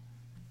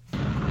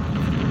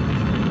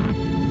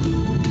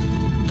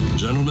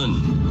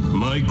 Gentlemen,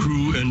 my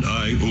crew and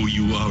I owe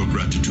you our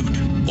gratitude.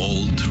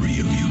 All three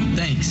of you.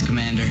 Thanks,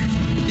 Commander.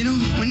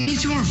 When you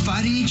two are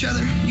fighting each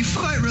other, you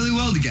fight really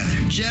well together.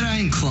 Jedi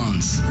and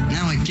clones.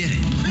 Now I get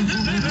it.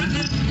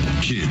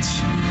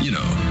 Kids,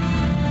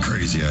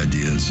 crazy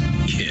ideas.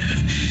 Yeah,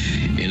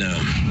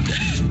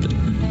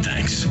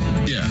 thanks.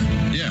 Yeah.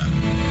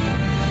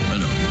 I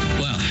know.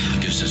 Well, I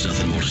guess there's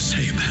nothing more to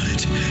say about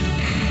it.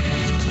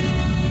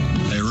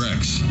 Hey,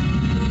 Rex.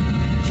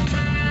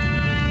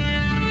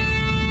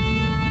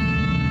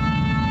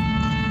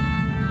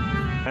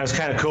 That was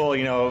kind of cool,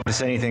 to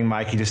say anything,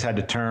 Mike. He just had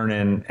to turn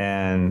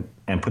and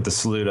put the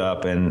salute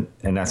up, and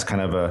that's kind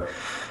of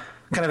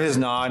his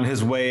nod and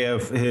his way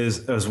of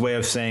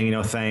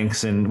saying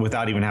thanks, and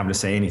without even having to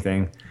say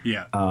anything.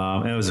 Yeah.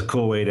 And it was a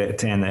cool way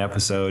to end the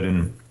episode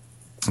and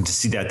to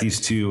see that these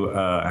two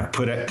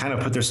put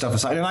their stuff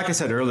aside. And like I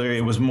said earlier,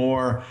 it was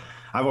more.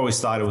 I've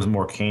always thought it was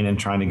more Kanan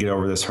trying to get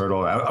over this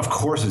hurdle. Of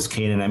course, it's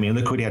Kanan. I mean,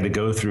 look what he had to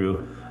go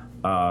through.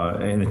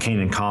 In the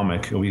Kanan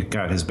comic, we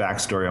got his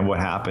backstory on what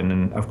happened,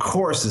 and of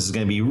course, this is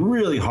going to be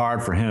really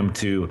hard for him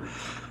to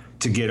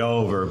get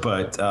over.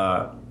 But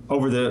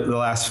over the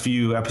last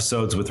few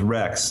episodes with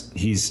Rex,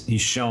 he's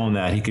shown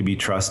that he could be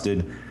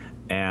trusted,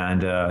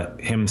 and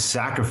him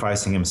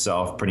sacrificing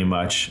himself pretty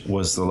much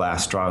was the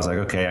last straw. I was like,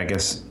 okay, I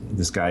guess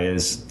this guy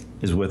is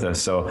with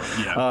us. So,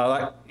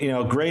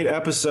 great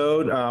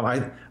episode.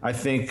 I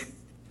think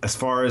as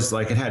far as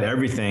like it had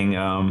everything,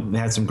 it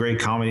had some great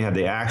comedy, it had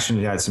the action,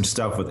 it had some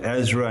stuff with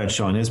Ezra and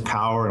showing his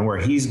power and where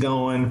he's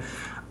going,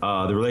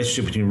 the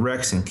relationship between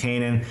Rex and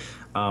Kanan.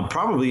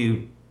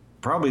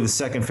 Probably the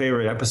second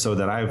favorite episode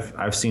that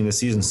I've seen this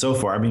season so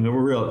far. I mean,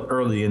 we're real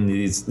early in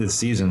this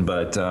season,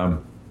 but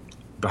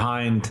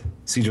behind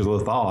Siege of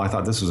Lothal, I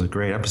thought this was a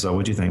great episode.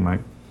 What do you think, Mike?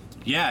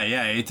 Yeah,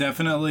 it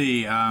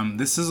definitely.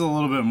 This is a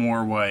little bit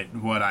more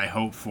what I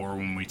hope for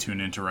when we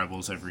tune into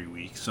Rebels every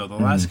week. So the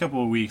last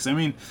couple of weeks, I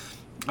mean,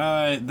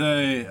 what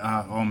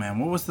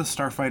was the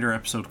Starfighter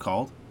episode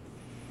called?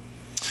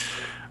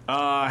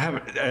 I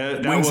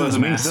haven't. Wings of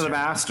the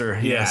Master.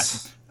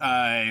 Yes.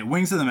 Yeah.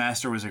 Wings of the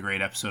Master was a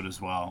great episode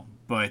as well,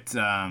 but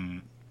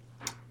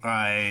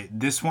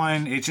this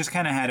one, it just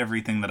kind of had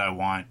everything that I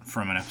want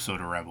from an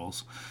episode of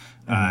Rebels.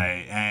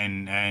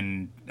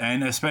 And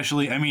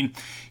especially, I mean,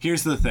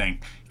 here's the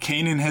thing.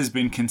 Kanan has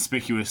been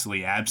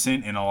conspicuously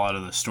absent in a lot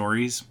of the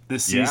stories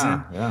this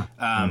season. Yeah.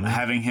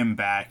 Having him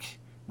back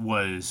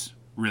was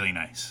really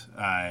nice.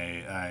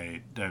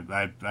 I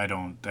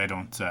don't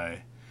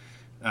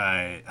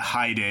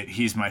hide it.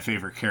 He's my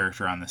favorite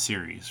character on the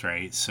series,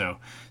 right? So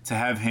to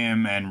have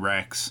him and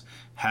Rex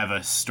have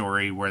a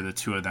story where the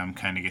two of them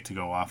kind of get to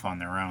go off on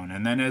their own,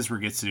 and then Ezra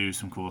gets to do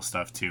some cool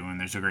stuff too, and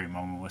there's a great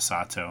moment with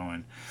Sato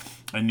and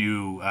a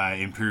new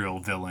Imperial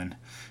villain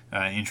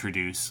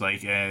introduced,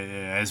 like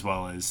as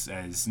well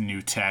as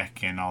new tech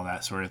and all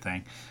that sort of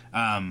thing.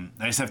 I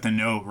just have to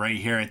note right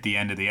here at the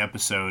end of the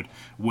episode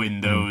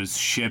when those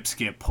ships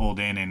get pulled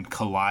in and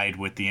collide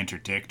with the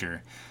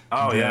Interdictor.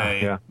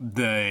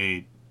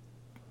 The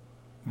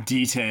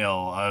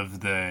detail of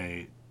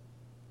the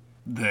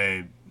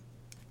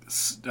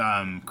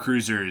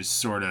cruisers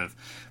sort of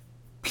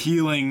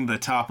peeling the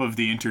top of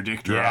the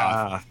Interdictor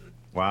off.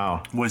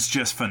 Wow, was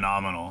just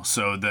phenomenal.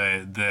 So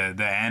the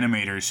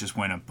animators just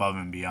went above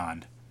and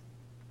beyond.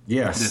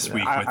 Yes, this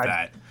week with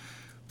that.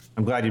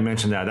 I'm glad you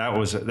mentioned that. That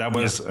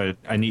was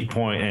a neat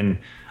point, and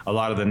a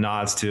lot of the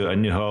nods to A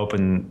New Hope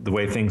and the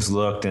way things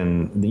looked,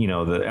 and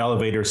the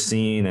elevator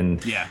scene,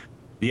 and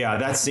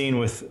that scene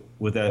with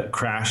that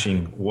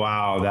crashing.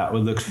 Wow, that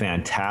would look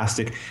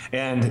fantastic.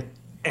 And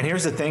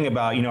here's the thing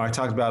about I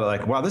talked about it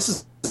like, wow,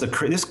 this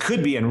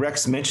could be, and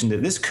Rex mentioned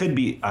it, this could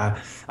be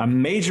a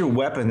major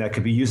weapon that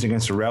could be used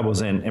against the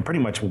rebels and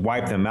pretty much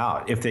wipe them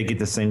out if they get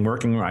this thing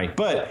working right.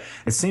 But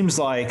it seems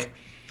like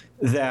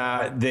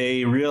that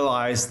they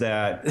realize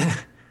that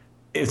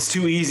it's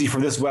too easy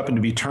for this weapon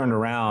to be turned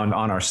around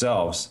on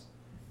ourselves.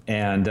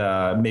 And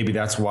maybe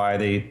that's why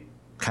they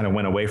kind of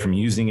went away from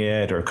using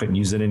it or couldn't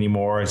use it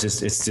anymore. It's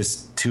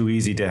just too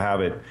easy to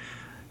have it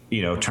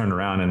turned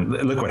around, and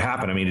look what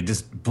happened. I mean, it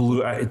just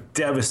it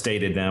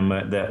devastated them.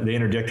 The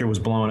Interdictor was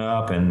blown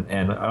up, and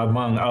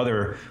among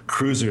other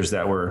cruisers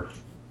that were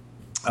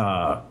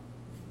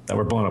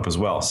blown up as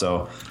well.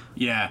 So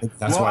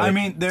that's why. I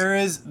mean, there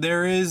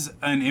is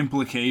an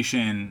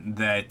implication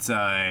that,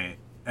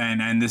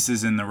 and this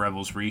is in the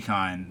Rebels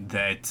Recon,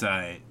 that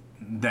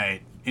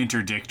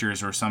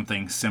Interdictors or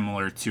something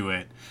similar to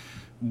it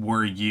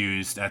were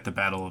used at the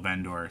Battle of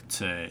Endor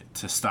to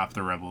stop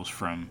the rebels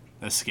from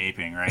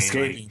escaping, right?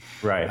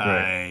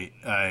 Right.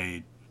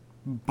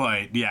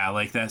 But yeah,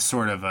 like that's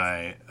sort of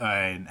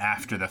an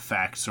after the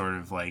fact sort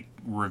of like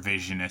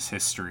revisionist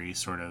history,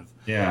 sort of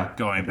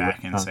going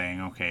back and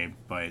saying, okay,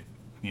 but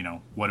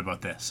what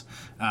about this?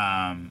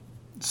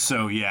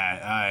 So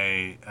yeah,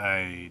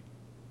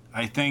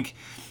 I think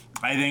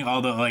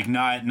although like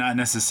not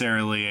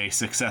necessarily a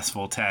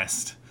successful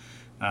test.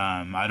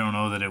 I don't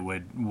know that it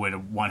would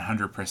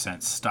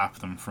 100% stop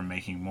them from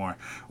making more,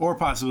 or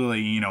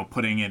possibly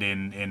putting it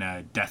in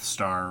a Death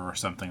Star or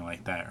something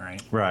like that,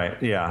 right?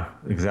 Right. Yeah.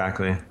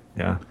 Exactly.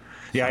 Yeah.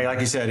 Like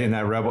you said in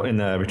the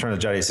Return of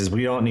the Jedi, it says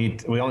we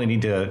only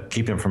need to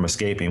keep him from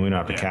escaping. We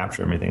don't have to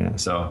capture everything.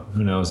 So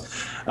who knows?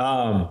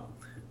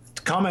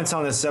 Comments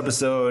on this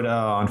episode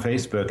on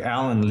Facebook.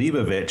 Alan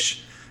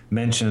Leibovich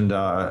mentioned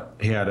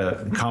he had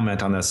a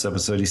comment on this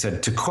episode. He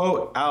said, to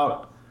quote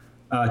our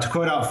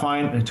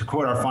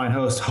fine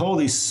host,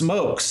 "Holy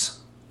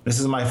smokes! This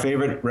is my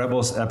favorite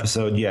Rebels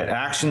episode yet.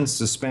 Action,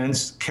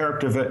 suspense,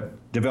 character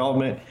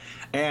development,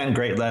 and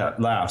great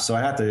laughs." So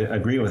I have to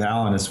agree with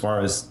Alan as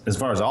far as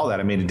all that.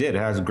 I mean, it did. It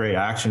has great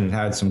action. It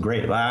had some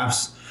great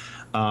laughs,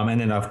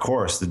 and then of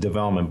course the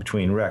development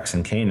between Rex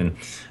and Kanan.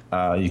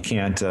 You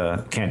can't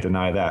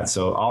deny that.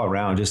 So all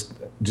around, just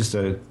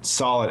a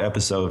solid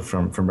episode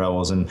from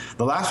Rebels. And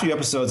the last few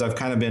episodes, I've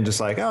kind of been just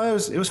like, oh,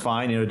 it was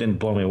fine. It didn't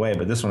blow me away.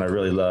 But this one I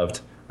really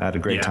loved. I had a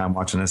great time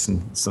watching this,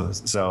 and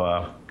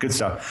so good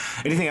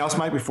stuff. Anything else,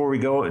 Mike, before we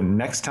go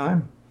next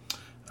time?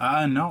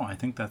 No, I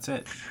think that's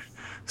it.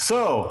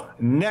 So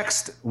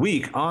next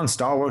week on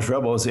Star Wars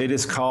Rebels, it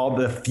is called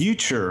The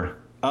Future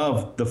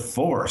of the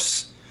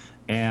Force.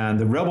 And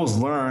the rebels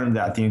learn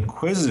that the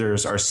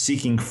Inquisitors are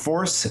seeking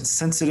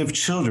Force-sensitive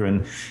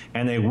children,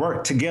 and they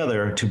work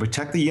together to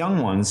protect the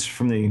young ones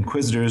from the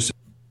Inquisitors'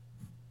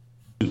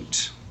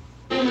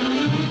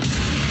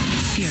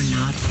 Fear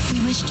not. We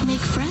wish to make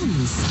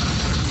friends.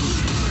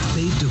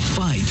 They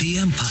defied the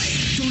Empire.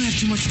 Don't have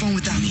too much fun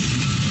without me.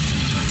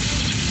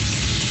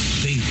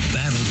 They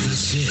battled the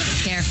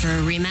Sith. Care for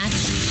a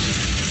rematch?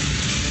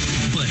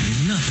 But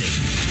nothing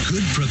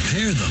could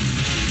prepare them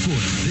for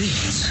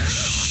this.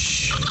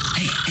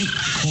 Hey,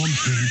 calm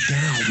things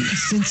down. I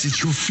sense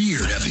it's your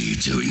fear. Whatever you're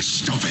doing,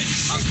 stop it.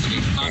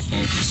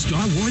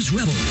 Star Wars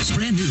Rebels,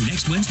 brand new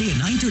next Wednesday at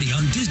 9:30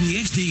 on Disney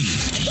XD.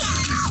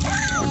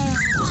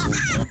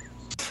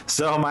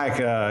 So,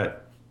 Mike,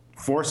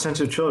 Force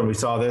sensitive children. We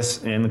saw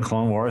this in the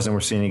Clone Wars, and we're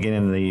seeing it again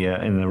in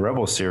the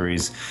Rebel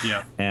series.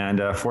 Yeah.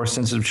 And Force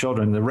sensitive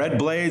children. The Red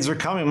Blades are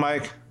coming,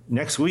 Mike.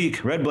 Next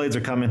week, Red Blades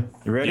are coming.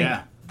 You ready?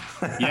 Yeah.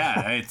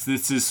 Yeah.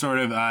 This is sort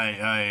of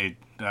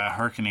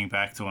hearkening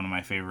back to one of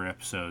my favorite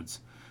episodes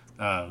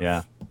of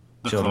the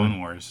Clone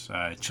Wars,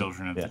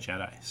 Children of the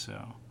Jedi.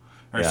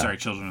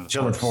 Children of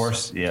the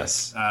Force.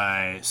 Yes.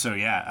 I'm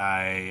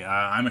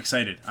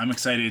excited. I'm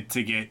excited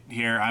to get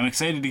here. I'm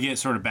excited to get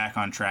sort of back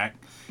on track,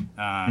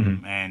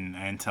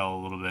 and tell a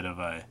little bit of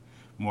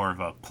more of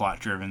a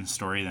plot-driven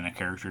story than a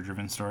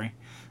character-driven story.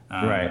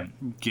 Right.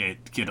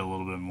 Get a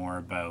little bit more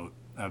about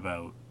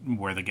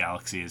where the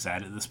galaxy is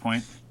at this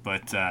point.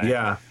 But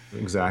yeah,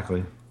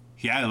 exactly.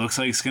 Yeah, it looks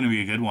like it's going to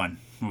be a good one.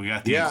 We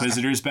got the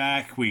Inquisitors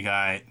back. We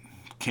got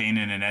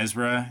Kanan and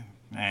Ezra.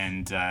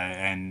 And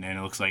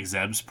it looks like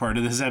Zeb's part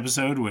of this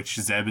episode, which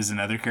Zeb is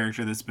another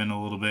character that's been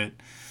a little bit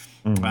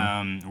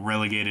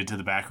relegated to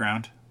the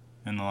background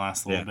in the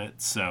last little bit.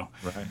 So,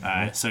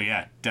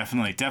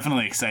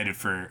 definitely excited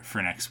for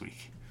next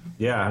week.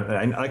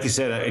 Yeah, like you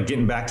said,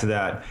 getting back to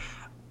that,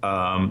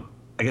 I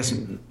guess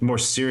more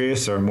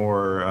serious or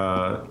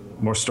more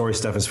story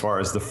stuff as far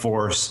as the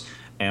Force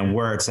and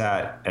where it's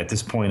at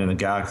this point in the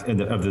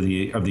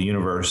galaxy of the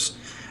universe.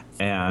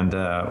 And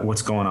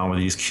what's going on with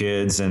these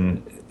kids,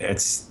 and it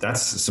sounds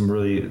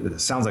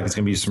like it's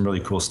going to be some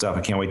really cool stuff.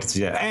 I can't wait to see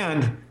that.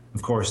 And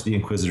of course, the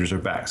Inquisitors are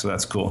back, so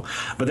that's cool.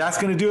 But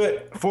that's going to do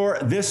it for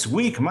this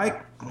week,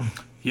 Mike.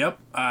 Yep,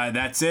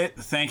 that's it.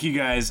 Thank you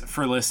guys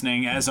for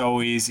listening. As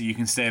always, you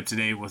can stay up to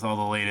date with all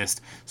the latest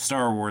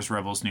Star Wars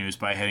Rebels news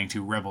by heading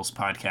to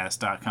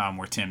rebelspodcast.com,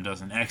 where Tim does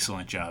an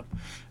excellent job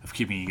of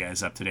keeping you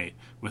guys up to date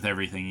with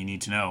everything you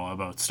need to know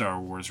about Star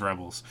Wars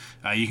Rebels.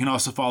 You can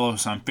also follow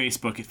us on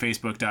Facebook at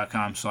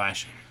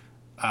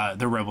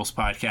facebook.com/The Rebels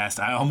Podcast.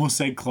 I almost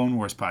said Clone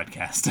Wars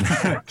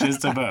Podcast,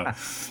 just about.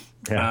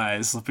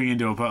 Slipping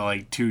into about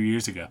like 2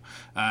 years ago.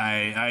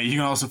 You can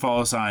also follow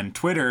us on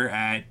Twitter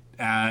at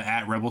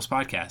Rebels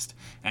Podcast,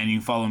 and you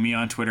can follow me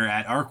on Twitter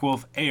at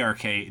ArkWolf,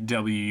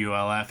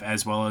 ARKWULF,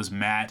 as well as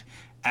Matt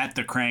at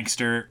the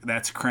Crankster.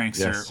 That's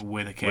Crankster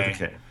with a K. With a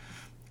K.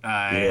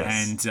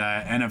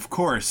 And of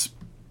course,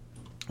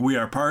 we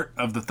are part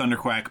of the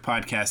Thunderquack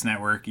Podcast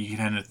Network. You can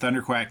head to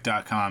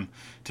thunderquack.com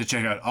to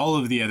check out all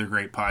of the other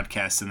great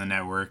podcasts in the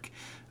network.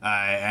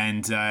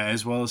 And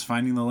as well as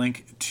finding the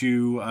link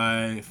to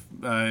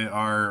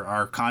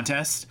our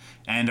contest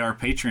and our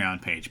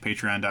Patreon page,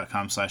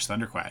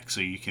 patreon.com/thunderquack.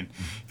 So you can,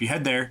 if you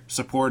head there,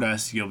 support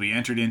us, you'll be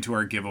entered into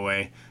our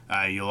giveaway.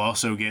 You'll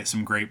also get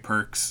some great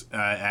perks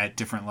at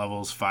different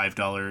levels, $5,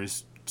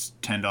 $10,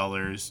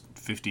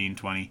 $15,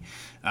 $20,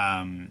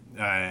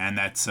 and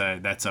that's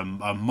a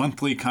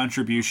monthly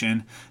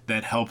contribution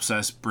that helps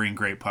us bring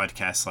great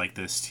podcasts like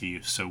this to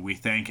you. So we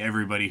thank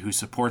everybody who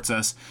supports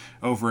us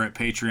over at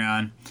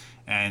Patreon,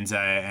 and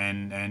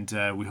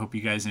we hope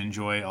you guys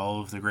enjoy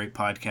all of the great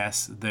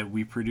podcasts that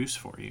we produce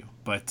for you.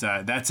 But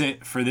that's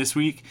it for this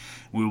week.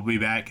 We'll be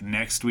back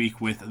next week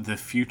with the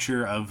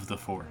future of the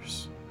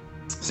Force.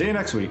 See you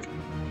next week.